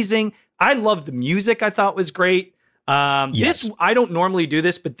amazing. I love the music. I thought was great. Yes. This, I don't normally do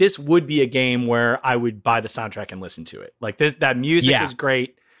this, but this would be a game where I would buy the soundtrack and listen to it. That music is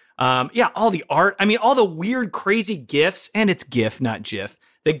great. All the art. I mean, all the weird, crazy GIFs, and it's GIF, not GIF.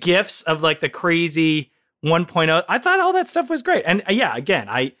 The GIFs of the crazy 1.0. I thought all that stuff was great. And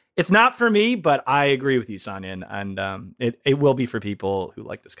again, it's not for me, but I agree with you, Sonja, and it will be for people who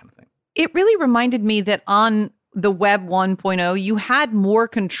like this kind of thing. It really reminded me that on the Web 1.0, you had more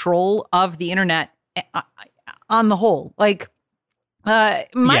control of the internet on the whole.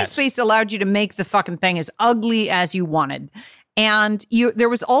 MySpace allowed you to make the fucking thing as ugly as you wanted. And there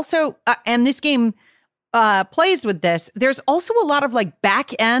was also, and this game plays with this, there's also a lot of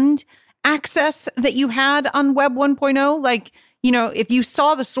back end access that you had on Web 1.0. If you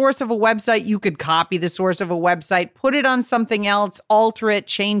saw the source of a website, you could copy the source of a website, put it on something else, alter it,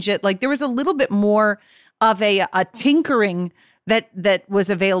 change it. There was a little bit more of a tinkering that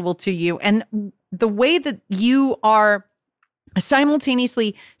was available to you. And the way that you are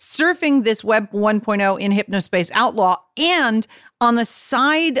simultaneously surfing this Web 1.0 in Hypnospace Outlaw, and on the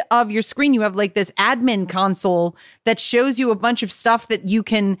side of your screen, you have this admin console that shows you a bunch of stuff that you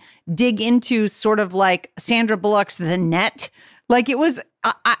can dig into, sort of like Sandra Bullock's The Net. It was,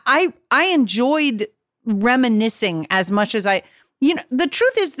 I enjoyed reminiscing as much as the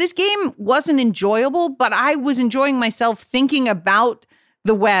truth is this game wasn't enjoyable, but I was enjoying myself thinking about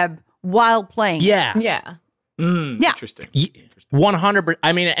the web while playing. Yeah. Interesting. 100%.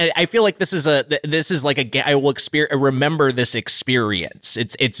 I mean, I feel like this is I will remember this experience.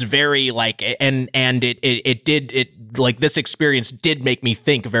 It's very this experience did make me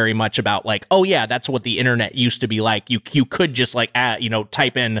think very much about oh yeah, that's what the internet used to be like. You could just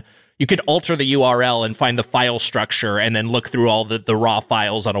type in, you could alter the URL and find the file structure and then look through all the raw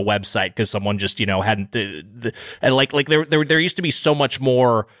files on a website because someone just hadn't there used to be so much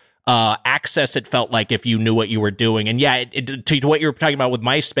more access, it felt like, if you knew what you were doing. And to what you were talking about with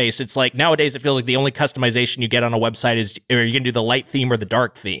MySpace, it's nowadays it feels like the only customization you get on a website is you can do the light theme or the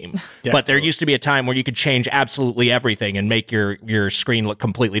dark theme. But there used to be a time where you could change absolutely everything and make your screen look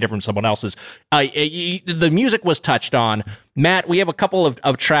completely different from someone else's. The music was touched on. Matt, we have a couple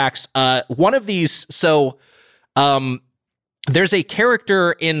of tracks. One of these, there's a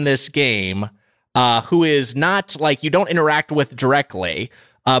character in this game who is not you don't interact with directly,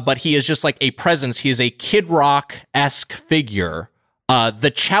 but he is just a presence. He is a Kid Rock-esque figure,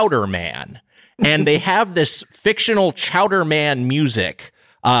 the Chowder Man. And they have this fictional Chowder Man music,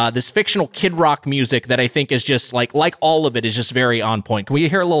 this fictional Kid Rock music that I think is just like all of it is just very on point. Can we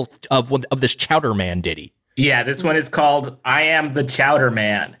hear a little of this Chowder Man ditty? Yeah, this one is called I Am the Chowder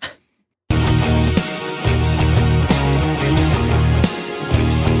Man.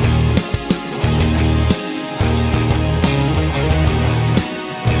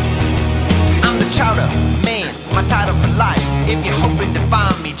 Chowder Man, my title for life. If you're hoping to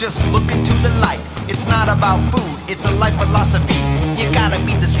find me, just look into the light. It's not about food, it's a life philosophy. You gotta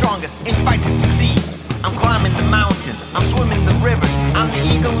be the strongest and fight to succeed. I'm climbing the mountains, I'm swimming the rivers. I'm the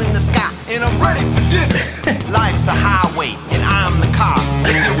eagle in the sky, and I'm ready for dinner. Life's a highway, and I'm the car.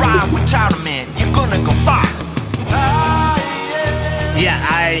 If you ride with Chowder Man, you're gonna go far.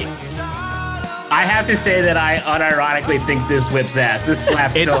 I have to say that I unironically think this whips ass. This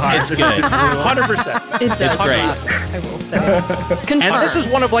slaps so hard. It's good. 100%. It does great. slap, I will say. Confirmed. And this is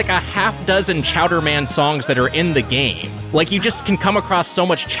one of like a half dozen Chowderman songs that are in the game. Like, you just can come across so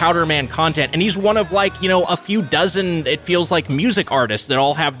much Chowderman content, and he's one of, like, you know, a few dozen, it feels like, music artists that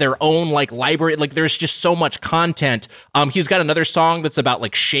all have their own, like, library. Like, there's just so much content. He's got another song that's about,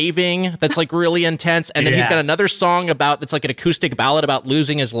 like, shaving that's, like, really intense, and then he's got another song that's, like, an acoustic ballad about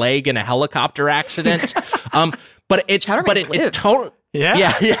losing his leg in a helicopter accident. But it's... totally...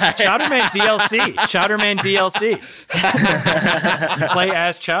 Yeah. Chowderman DLC. Chowderman DLC. You play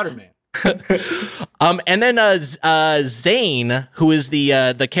as Chowderman. And then Zane, who is the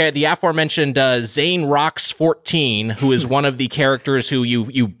aforementioned Zane Rocks 14, who is one of the characters who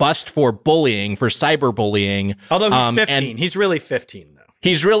you bust for bullying, for cyberbullying. Although he's 15, he's really 15 though.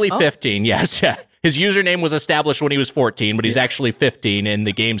 He's really 15. Yes, yeah. His username was established when he was 14, but he's actually 15 in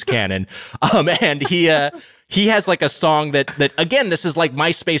the game's canon. And he has like a song that again, this is like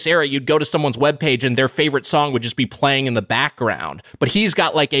MySpace era. You'd go to someone's webpage and their favorite song would just be playing in the background. But he's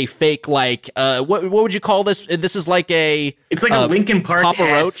got like a fake, like, what would you call this? This is like it's like a Linkin Park Papa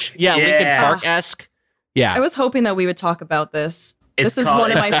Roach. Yeah, Linkin Park-esque. Yeah. I was hoping that we would talk about this. This is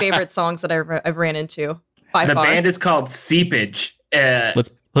one of my favorite songs that I've ran into by far. The band is called Seepage. Let's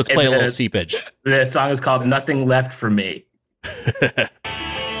play a little Seepage. The song is called Nothing Left for Me.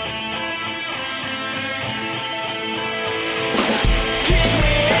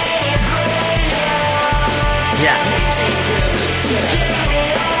 Yeah.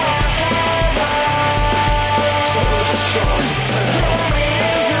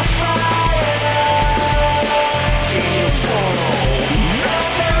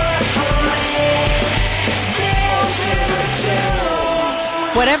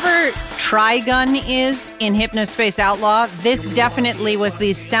 Whatever Trigun is in Hypnospace Outlaw, this definitely was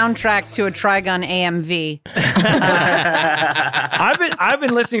the soundtrack to a Trigun AMV. I've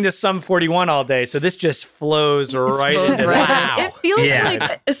been listening to Sum 41 all day, so this just flows right into that. It feels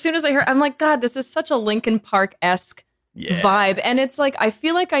like, as soon as I heard, I'm like, God, this is such a Linkin Park-esque vibe. And it's like, I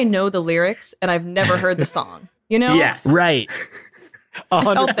feel like I know the lyrics and I've never heard the song, you know? Yes. Right.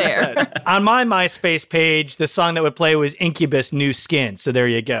 100%. On my MySpace page, the song that would play was Incubus New Skin. So there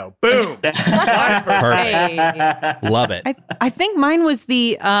you go. Boom. Love it. I think mine was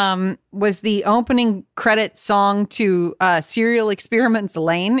the opening credit song to Serial Experiments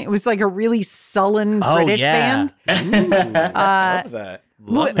Lane. It was like a really sullen British band.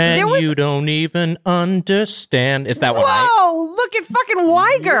 Love that. You don't even understand. Is that one? Whoa! Look at fucking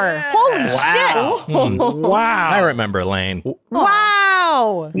Weiger. Holy shit! Wow. I remember Lane.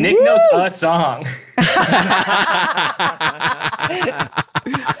 Wow. Nick knows a song.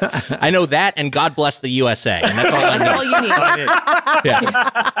 I know that, and God Bless the USA, and that's all I know. That's all you need.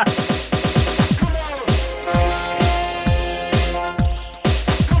 Yeah.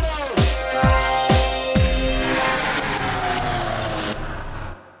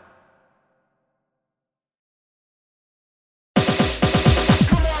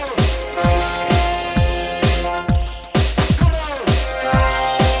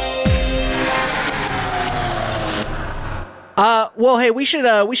 Well, hey, we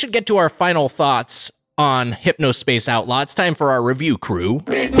should get to our final thoughts on Hypnospace Outlaw. It's time for our review crew.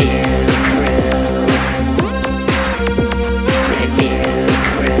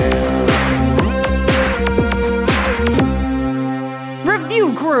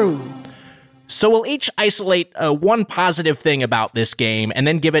 Review crew. So we'll each isolate one positive thing about this game and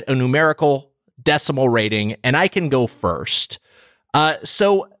then give it a numerical decimal rating, and I can go first.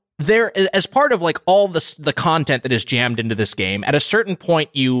 So there, as part of like all the content that is jammed into this game, at a certain point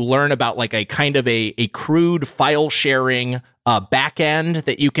you learn about like a kind of a crude file sharing back end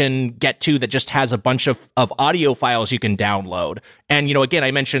that you can get to that just has a bunch of audio files you can download. And, you know, again, I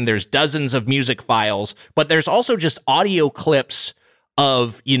mentioned there's dozens of music files, but there's also just audio clips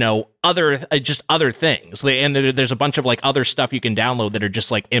of, you know, other things. And there's a bunch of like other stuff you can download that are just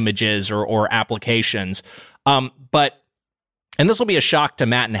like images or applications. And this will be a shock to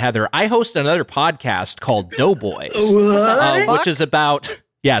Matt and Heather. I host another podcast called Doughboys, which is about...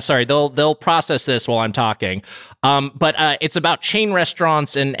 Yeah, sorry, they'll process this while I'm talking. But it's about chain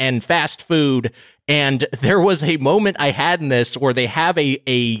restaurants and fast food. And there was a moment I had in this where they have a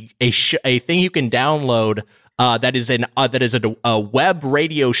thing you can download that is a web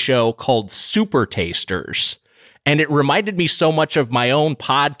radio show called Super Tasters. And it reminded me so much of my own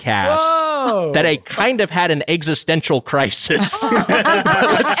podcast that I kind of had an existential crisis. Like,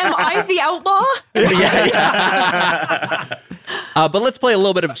 am I the outlaw? Yeah. But let's play a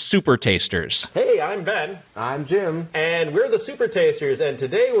little bit of Super Tasters. Hey, I'm Ben. I'm Jim. And we're the Super Tasters, and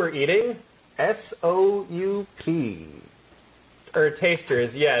today we're eating S-O-U-P.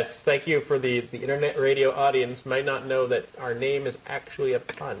 Tasters, yes. Thank you for the internet radio audience might not know that our name is actually a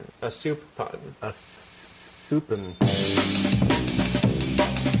pun. A soup pun. A soupin.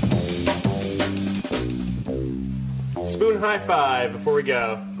 Spoon high five before we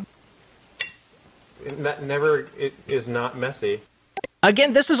go. It is not messy.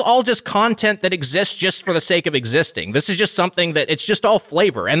 Again, this is all just content that exists just for the sake of existing. This is just something that it's just all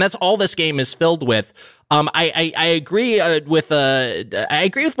flavor, and that's all this game is filled with. I agree with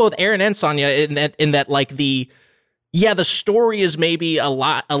both Aaron and Sonja in that like the story is maybe a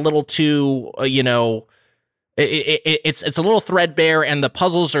little too it's a little threadbare, and the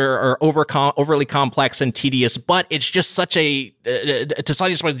puzzles are overly complex and tedious. But it's just such to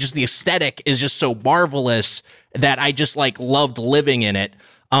Sonja's point, just the aesthetic is just so marvelous that I just like loved living in it.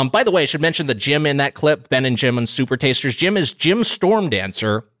 By the way, I should mention that Jim in that clip, Ben and Jim on Super Tasters. Jim is Jim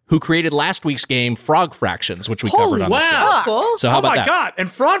Stormdancer, who created last week's game Frog Fractions, which we covered on the show. That's cool. So how about that? Oh my god! And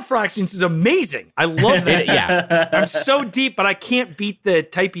Frog Fractions is amazing. I love that. Yeah, I'm so deep, but I can't beat the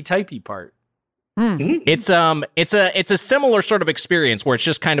typey part. It's a similar sort of experience where it's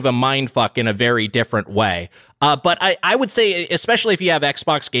just kind of a mindfuck in a very different way. But I would say, especially if you have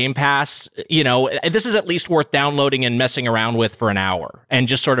Xbox Game Pass, this is at least worth downloading and messing around with for an hour and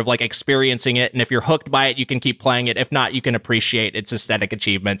just sort of like experiencing it. And if you're hooked by it, you can keep playing it. If not, you can appreciate its aesthetic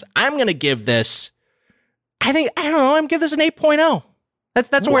achievements. I'm going to give this, I'm give this an 8.0.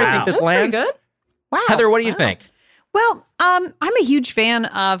 That's where I think this lands. Pretty good. Wow. Heather, what do you think? Well, I'm a huge fan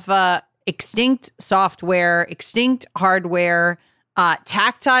of Extinct software, Extinct hardware,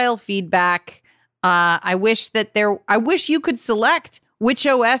 tactile feedback. I wish you could select which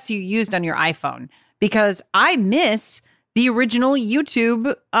OS you used on your iPhone, because I miss the original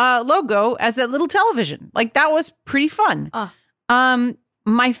YouTube logo as a little television. Like, that was pretty fun.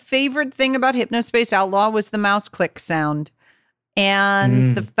 My favorite thing about Hypnospace Outlaw was the mouse click sound,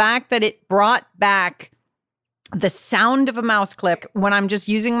 and the fact that it brought back the sound of a mouse click when I'm just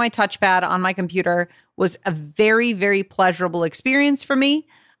using my touchpad on my computer was a very, very pleasurable experience for me.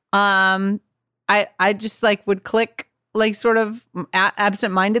 I just like would click like sort of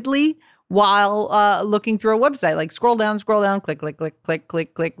absentmindedly while looking through a website, like scroll down, click, click, click, click,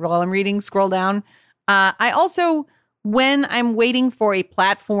 click, click, while I'm reading, scroll down. I also, when I'm waiting for a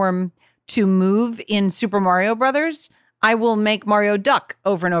platform to move in Super Mario Brothers, I will make Mario duck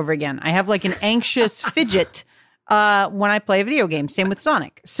over and over again. I have like an anxious fidget when I play a video game. Same with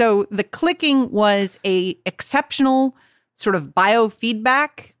Sonic. So the clicking was a exceptional sort of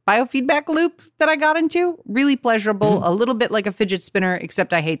biofeedback loop that I got into. Really pleasurable, a little bit like a fidget spinner,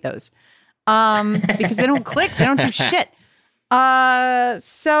 except I hate those because they don't click. They don't do shit.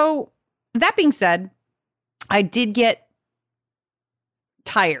 So that being said, I did get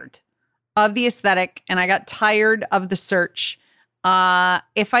tired of the aesthetic, and I got tired of the search.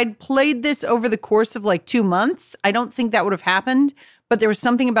 If I'd played this over the course of like 2 months, I don't think that would have happened. But there was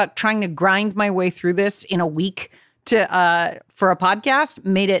something about trying to grind my way through this in a week for a podcast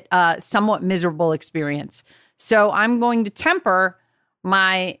made it a somewhat miserable experience. So I'm going to temper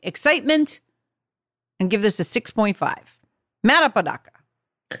my excitement and give this a 6.5. Matt Apodaca.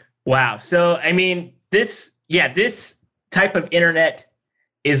 Wow. So, I mean, this type of internet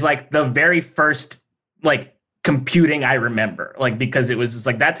is like the very first like computing I remember, like, because it was just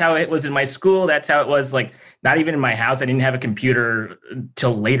like, that's how it was in my school. That's how it was, like, not even in my house. I didn't have a computer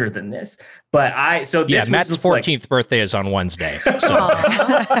till later than this. But Matt's 14th birthday is on Wednesday. So.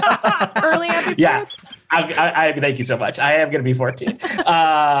 Early happy birthday. I thank you so much. I am going to be 14.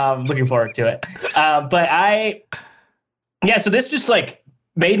 Looking forward to it. So this just like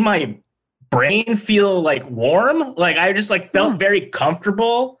made my brain feel like warm. Like I just like felt very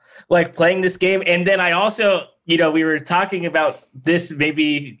comfortable like playing this game. And then I also, we were talking about this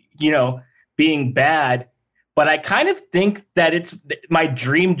maybe, being bad, but I kind of think that it's my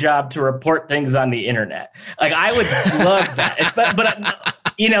dream job to report things on the internet. Like I would love that. But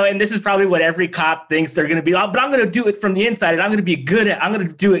and this is probably what every cop thinks they're going to be, but I'm going to do it from the inside and I'm going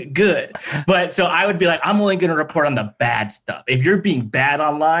to do it good. But so I would be like, I'm only going to report on the bad stuff. If you're being bad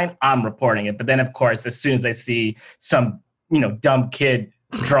online, I'm reporting it. But then of course, as soon as I see some, dumb kid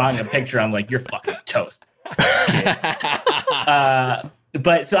drawing a picture, I'm like, you're fucking toast.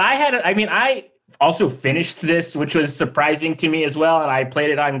 But so I also finished this, which was surprising to me as well. And I played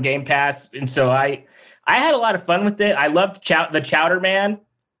it on Game Pass. And so I had a lot of fun with it. I loved the Chowder Man.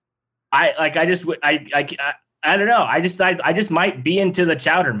 I don't know. I just might be into the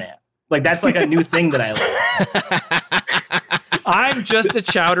Chowder Man. Like that's like a new thing that I like. I'm just a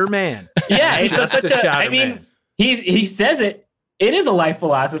Chowder Man. Yeah. It's just a Chowder Man. He says it It is a life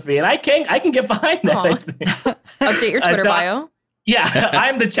philosophy, and I can get behind that. Update your Twitter bio. Yeah,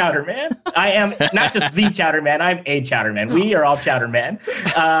 I'm the Chowder Man. I am not just the Chowder Man. I'm a Chowder Man. We are all Chowder Man.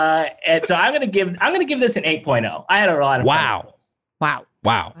 And so I'm gonna give this an 8.0. I had a lot of fun.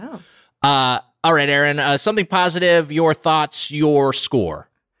 Wow. All right, Aaron. Something positive. Your thoughts. Your score.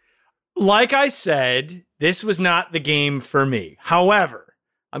 Like I said, this was not the game for me. However,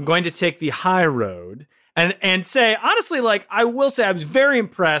 I'm going to take the high road and say, honestly, like I will say, I was very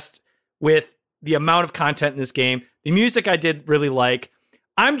impressed with the amount of content in this game. The music I did really like.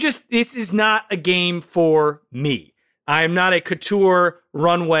 This is not a game for me. I am not a couture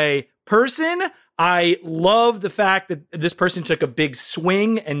runway person. I love the fact that this person took a big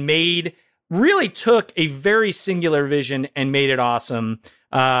swing and really took a very singular vision and made it awesome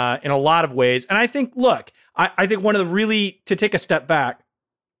in a lot of ways. And I think, look, I think to take a step back,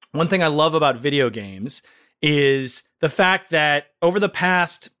 one thing I love about video games is the fact that over the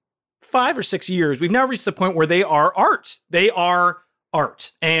past 5 or 6 years, we've now reached the point where they are art. They are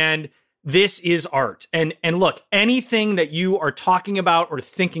art. And this is art. And look, anything that you are talking about or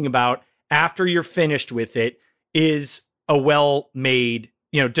thinking about after you're finished with it is a well-made,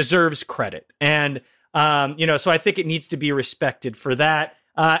 deserves credit. And, so I think it needs to be respected for that.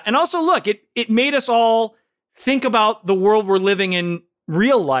 And also, look, it made us all think about the world we're living in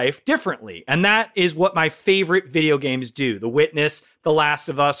real life differently. And that is what my favorite video games do. The Witness, The Last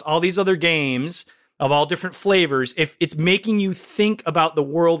of Us, all these other games of all different flavors. If it's making you think about the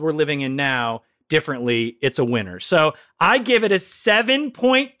world we're living in now differently, it's a winner. So I give it a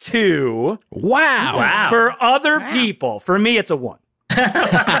 7.2. Wow. For other people. For me, it's a 1.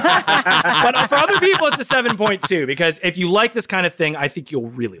 But for other people, it's a 7.2 because if you like this kind of thing, I think you'll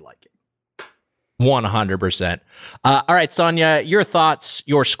really like it. 100%. All right, Sonja, your thoughts,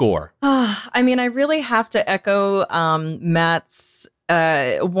 your score. I mean, I really have to echo Matt's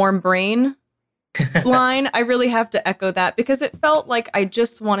warm brain line. I really have to echo that because it felt like I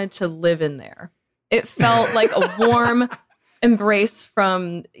just wanted to live in there. It felt like a warm embrace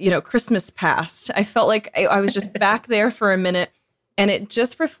from, Christmas past. I felt like I was just back there for a minute, and it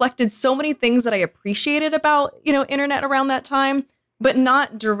just reflected so many things that I appreciated about, internet around that time, but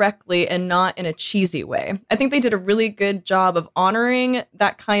not directly and not in a cheesy way. I think they did a really good job of honoring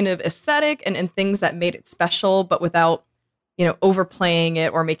that kind of aesthetic and things that made it special, but without, overplaying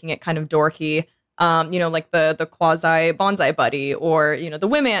it or making it kind of dorky. Like the quasi bonsai buddy or, the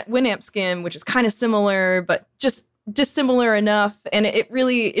Winamp skin, which is kind of similar, but just dissimilar enough. And it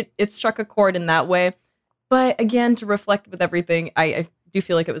really struck a chord in that way. But again, to reflect with everything, I do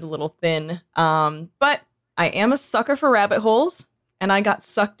feel like it was a little thin. But I am a sucker for rabbit holes. And I got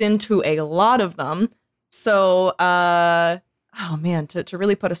sucked into a lot of them. So, to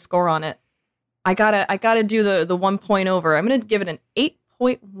really put a score on it, I gotta do the 1 point over. I'm gonna give it an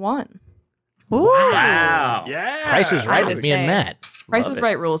 8.1. Wow! Yeah, Price is Right with me and Matt. Price is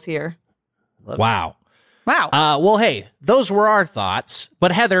Right rules here. Wow! Well, hey, those were our thoughts.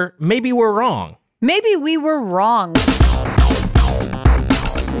 But Heather, maybe we're wrong. Maybe we were wrong.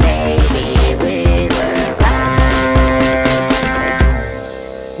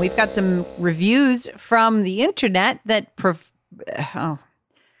 We've got some reviews from the internet that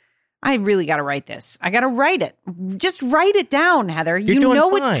I really got to write this. I got to write it. Just write it down, Heather. You're doing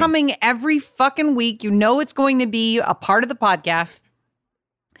fine. It's coming every fucking week. You know it's going to be a part of the podcast.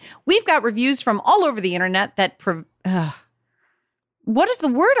 We've got reviews from all over the internet that what is the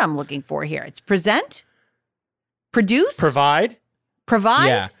word I'm looking for here? It's present? Produce? Provide?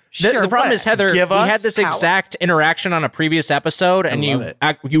 Yeah. Sure, the problem is, Heather, we had this exact interaction on a previous episode, and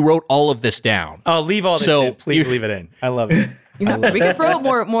you wrote all of this down. Oh, leave all this in. Please leave it in. I love it. We could throw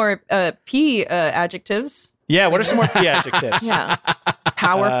out more P adjectives. Yeah, what are some more P adjectives? Yeah.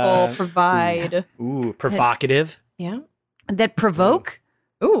 Powerful, provide. Ooh, provocative. Yeah. That provoke?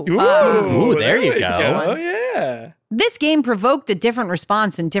 Ooh. There you go. Oh, yeah. This game provoked a different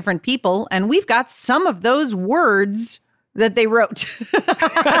response in different people, and we've got some of those words that they wrote.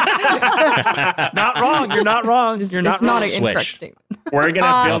 Not wrong. You're not wrong. It's not not an incorrect statement. We're going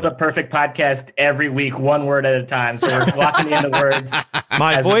to build a perfect podcast every week, one word at a time. So we're locking in the words.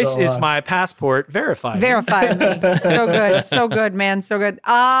 My voice is my passport. Verify me. So good. So good, man. So good.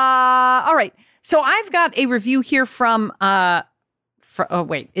 All right. So I've got a review here from,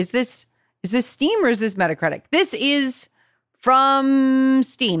 is this Steam or is this Metacritic? This is from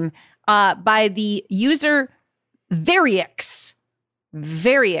Steam by the user Bleyaert.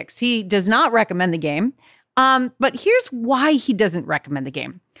 He does not recommend the game. But here's why he doesn't recommend the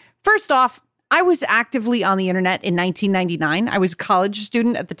game. First off, I was actively on the internet in 1999. I was a college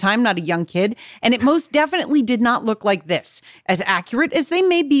student at the time, not a young kid, and it most definitely did not look like this. As accurate as they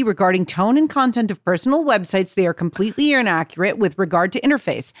may be regarding tone and content of personal websites, they are completely inaccurate with regard to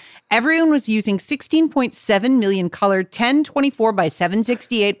interface. Everyone was using 16.7 million color 1024 by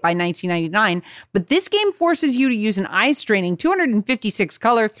 768 by 1999, but this game forces you to use an eye-straining 256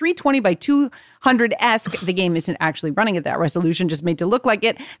 color 320 by 200-esque. The game isn't actually running at that resolution, just made to look like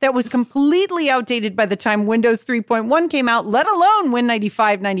it. That was completely outdated by the time Windows 3.1 came out, let alone Win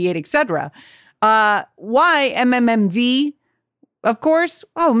 95, 98, etc. Why MMMV? Of course.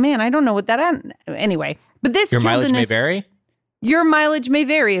 Oh man, I don't know what that. Anyway, but this your mileage may vary. Your mileage may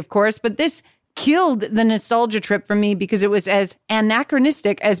vary, of course, but this killed the nostalgia trip for me because it was as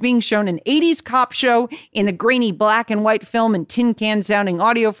anachronistic as being shown an 80s cop show in the grainy black and white film and tin can sounding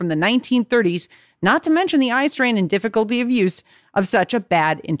audio from the 1930s, not to mention the eye strain and difficulty of use of such a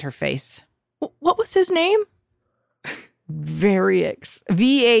bad interface. What was his name? Varyx.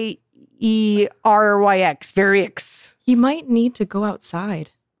 Vaeryx. Varyx. He might need to go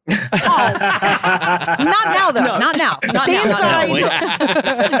outside. Oh. Not now, though. No. Not now. Not Stay now,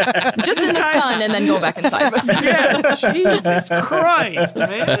 inside. Just in the sun and then go back inside. Yeah, Jesus Christ,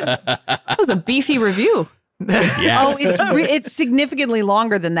 man. That was a beefy review. Yes. Oh, it's significantly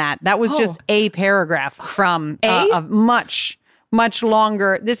longer than that. That was just a paragraph from a much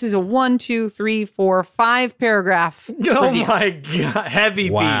longer. This is a 1, 2, 3, 4, 5 paragraph. Oh review. my God. Heavy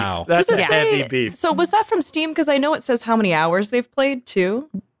beef. That's a heavy beef. So was that from Steam? Because I know it says how many hours they've played too.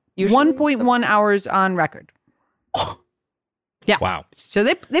 1.1 hours on record. Yeah. Wow. So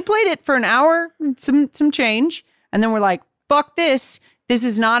they played it for an hour, some change, and then we're like, fuck this. This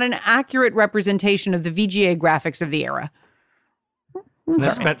is not an accurate representation of the VGA graphics of the era. And they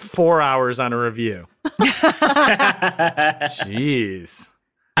spent 4 hours on a review. Jeez.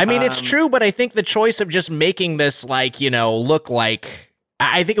 I mean, it's true, but I think the choice of just making this look like,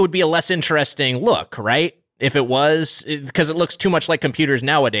 I think it would be a less interesting look, right? If it was, because it looks too much like computers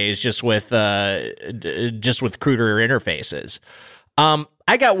nowadays, just with cruder interfaces.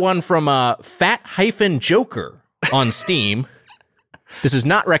 I got one from Fat-Joker on Steam. This is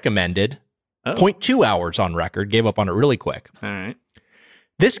not recommended. 0.2 hours on record. Gave up on it really quick. All right.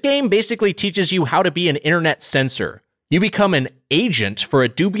 This game basically teaches you how to be an internet censor. You become an agent for a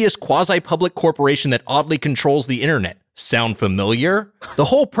dubious quasi-public corporation that oddly controls the internet. Sound familiar? The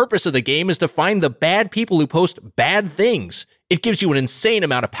whole purpose of the game is to find the bad people who post bad things. It gives you an insane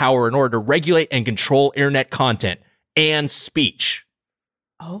amount of power in order to regulate and control internet content and speech.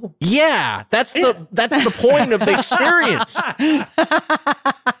 Oh. Yeah, that's the point of the experience.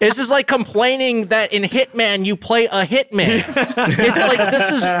 This is like complaining that in Hitman you play a hitman. It's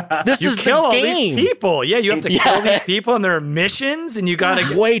like this is kill the all game. These people. Yeah, you have to kill these people and their missions, and you gotta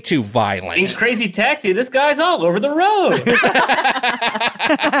get way too violent. In Crazy Taxi, this guy's all over the road.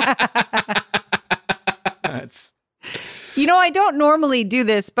 That's. I don't normally do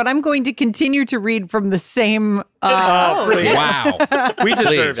this, but I'm going to continue to read from the same. Please. Wow. We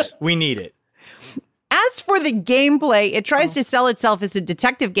deserve it. We need it. As for the gameplay, it tries to sell itself as a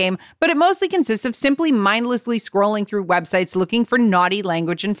detective game, but it mostly consists of simply mindlessly scrolling through websites looking for naughty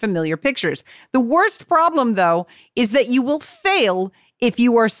language and familiar pictures. The worst problem, though, is that you will fail if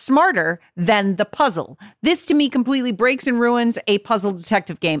you are smarter than the puzzle. This, to me, completely breaks and ruins a puzzle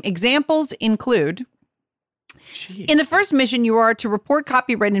detective game. Examples include... Jeez. In the first mission, you are to report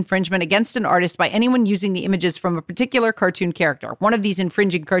copyright infringement against an artist by anyone using the images from a particular cartoon character. One of these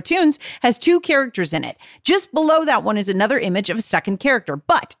infringing cartoons has 2 characters in it. Just below that one is another image of a second character.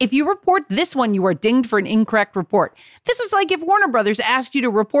 But if you report this one, you are dinged for an incorrect report. This is like if Warner Brothers asked you to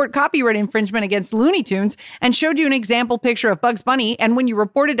report copyright infringement against Looney Tunes and showed you an example picture of Bugs Bunny, and when you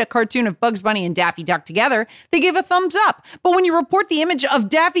reported a cartoon of Bugs Bunny and Daffy Duck together, they give a thumbs up. But when you report the image of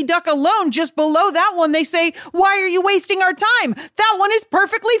Daffy Duck alone, just below that one, they say, why are you wasting our time? That one is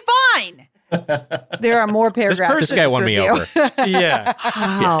perfectly fine. There are more paragraphs. This guy won me over. Yeah.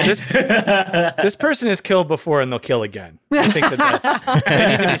 Wow. This person is killed before and they'll kill again. I think they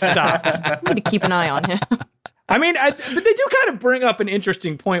need to be stopped. I need to keep an eye on him. I mean, but they do kind of bring up an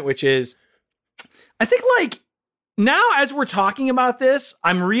interesting point, which is, I think now as we're talking about this,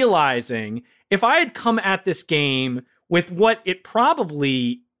 I'm realizing if I had come at this game with what it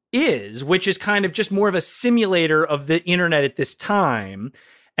probably is, which is kind of just more of a simulator of the internet at this time,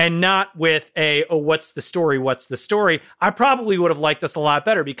 and not with what's the story, I probably would have liked this a lot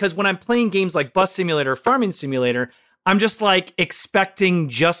better, because when I'm playing games like Bus Simulator, Farming Simulator, I'm just expecting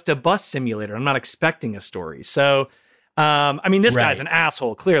just a bus simulator. I'm not expecting a story. So, I mean, this guy's an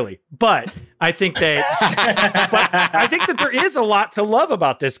asshole, clearly, but I think that, but I think that there is a lot to love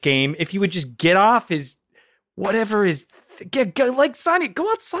about this game. If you would just get off his, whatever is, like Sonja, go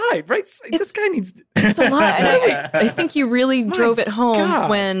outside, right? This guy needs. It's a lot, and I think you really drove it home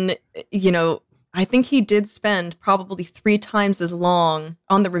when I think he did spend probably 3 times as long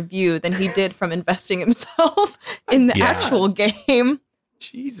on the review than he did from investing himself in the actual game.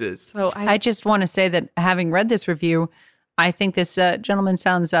 Jesus. So I just want to say that having read this review, I think this gentleman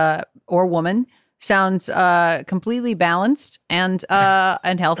sounds, or woman, sounds completely balanced and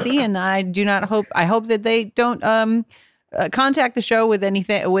healthy. And I hope that they don't contact the show with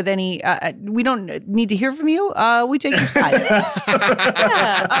anything, we don't need to hear from you. We take your side.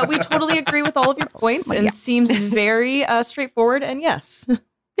 We totally agree with all of your points and seems very straightforward. And yes.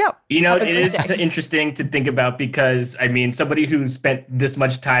 Yeah. It is interesting to think about because, somebody who spent this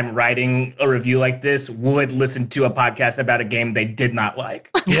much time writing a review like this would listen to a podcast about a game they did not like.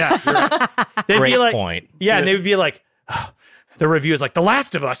 Yeah. They'd Great be like, point. Yeah, and they would be like, the review is like, The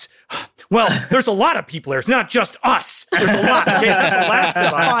Last of Us. Well, there's a lot of people there. It's not just us. There's a lot. Okay, it's not The Last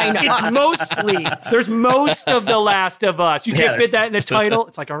of Us. There's most of The Last of Us. You can't fit that in the title.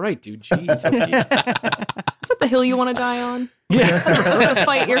 It's like, all right, dude, jeez. Okay. Is that the hill you want to die on? Yeah. That's the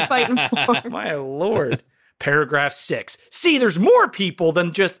fight you're fighting for. My Lord. Paragraph 6. See, there's more people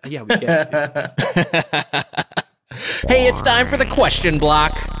than just... Yeah, we get it. Hey, it's time for the question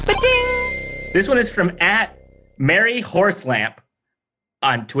block. Ba-ding! This one is from @MaryHorseLamp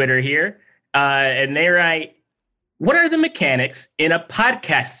on Twitter here. And they write, what are the mechanics in a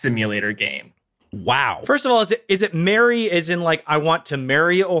podcast simulator game? Wow. First of all, is it Mary as in like I want to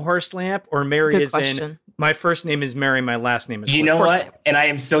marry a horse lamp, or Mary Good as question. in my first name is Mary, my last name is You know what? And I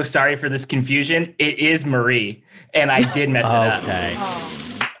am so sorry for this confusion. It is Marie, and I did mess it up.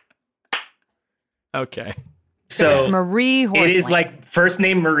 Okay. So it's Marie Horselamp. It is like first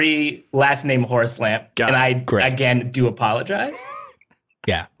name Marie, last name Horselamp. And I, again, do apologize.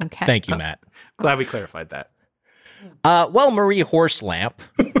 Yeah. Okay. Thank you, Matt. Glad we clarified that. Well, Marie Horselamp.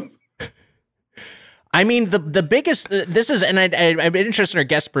 The biggest, this is, and I'm interested in our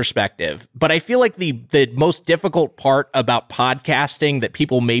guest perspective, but I feel like the most difficult part about podcasting that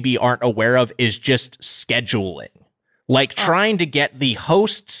people maybe aren't aware of is just scheduling. Like trying to get the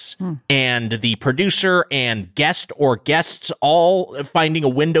hosts and the producer and guests all finding a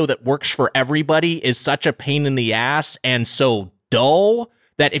window that works for everybody is such a pain in the ass and so dull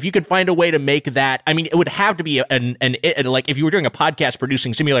that if you could find a way to make that, it would have to be like if you were doing a podcast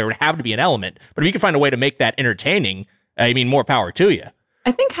producing simulator, it would have to be an element. But if you could find a way to make that entertaining, more power to you.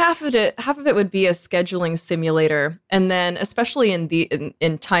 I think half of it would be a scheduling simulator, and then especially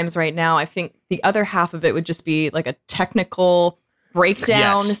in times right now, I think the other half of it would just be like a technical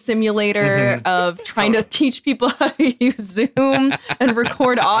breakdown simulator of trying to teach people how to use Zoom and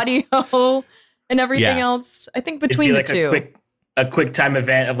record audio and everything else. I think between the two. A quick time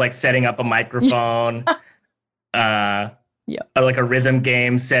event of like setting up a microphone, or like a rhythm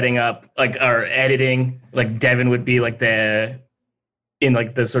game, setting up or editing. Like Devin would be like the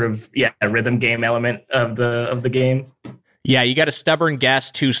sort of rhythm game element of the game. Yeah, you got a stubborn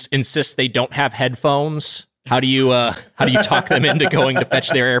guest who insists they don't have headphones. How do you talk them into going to fetch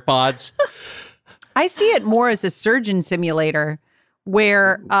their AirPods? I see it more as a surgeon simulator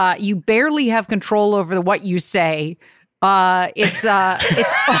where you barely have control over what you say. It's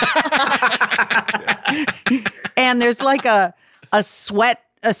and there's like a sweat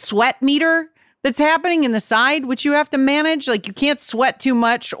meter that's happening in the side, which you have to manage. Like you can't sweat too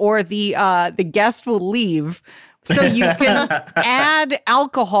much or the guest will leave. So you can add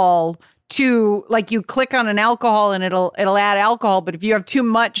alcohol to, like, you click on an alcohol and it'll add alcohol, but if you have too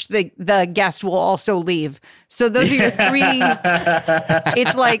much, the guest will also leave. So those are your three.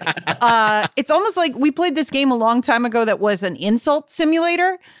 It's like it's almost like we played this game a long time ago that was an insult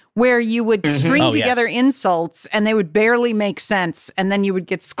simulator where you would string together insults and they would barely make sense and then you would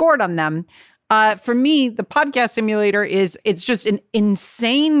get scored on them. For me, the podcast simulator it's just an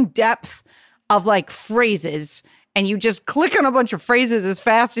insane depth of like phrases. And you just click on a bunch of phrases as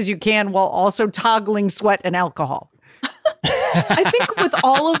fast as you can while also toggling sweat and alcohol. I think with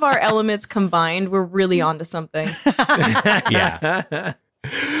all of our elements combined, we're really onto something. Yeah.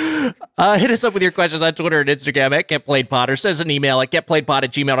 Hit us up with your questions on Twitter and Instagram at GetPlayedPod, or send us an email at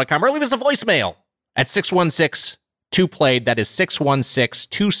getplayedpod@gmail.com, or leave us a voicemail at 616-2PLAYED. That is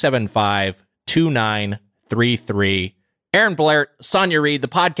 616-275-2933. Aaron Bleyaert, Sonja Reid, the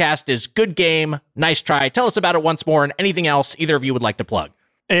podcast is Good Game, Nice Try. Tell us about it once more and anything else either of you would like to plug.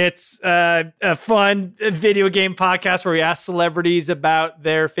 It's a fun video game podcast where we ask celebrities about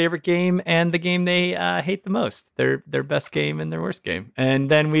their favorite game and the game they hate the most, their best game and their worst game. And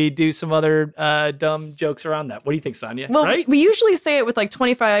then we do some other dumb jokes around that. What do you think, Sonja? Well, right? we usually say it with like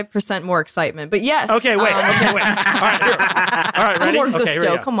 25% more excitement, but yes. Okay, wait. All right, ready? More gusto, here we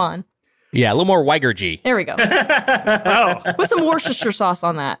go. come on. Yeah, a little more Weigergy. There we go. Oh. With some Worcestershire sauce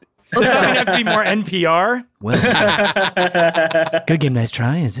on that. Let's go. Have to be more NPR. Well, Good Game Nice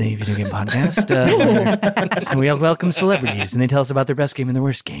Try is a video game podcast. So we welcome celebrities, and they tell us about their best game and their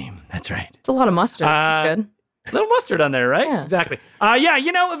worst game. That's right. It's a lot of mustard. That's good. A little mustard on there, right? Yeah. Exactly.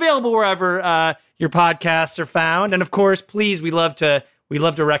 Available wherever your podcasts are found. And of course, please, we love to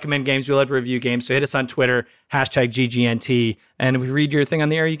recommend games. We love to review games. So hit us on Twitter, #GGNT. And if we read your thing on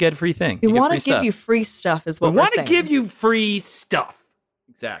the air, you get a free thing. We want to give you free stuff is what we're saying. We want to give you free stuff.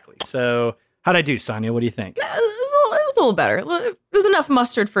 Exactly. So how'd I do, Sonja? What do you think? It was a little better. It was enough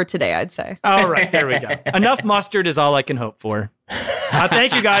mustard for today, I'd say. All right, there we go. Enough mustard is all I can hope for.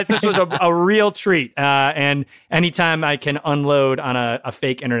 Thank you, guys. This was a real treat. And anytime I can unload on a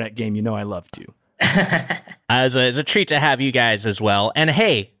fake internet game, you know I love to. It's a treat to have you guys as well. And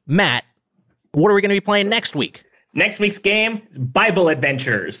hey, Matt, what are we going to be playing next week? Next week's game is Bible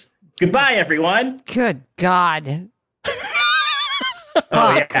Adventures. Goodbye, everyone. Good God.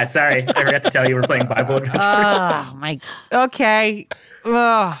 Oh, yeah, sorry. I forgot to tell you we're playing Bible Adventures. Oh, my. Okay.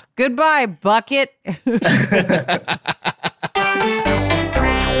 Goodbye, Bucket.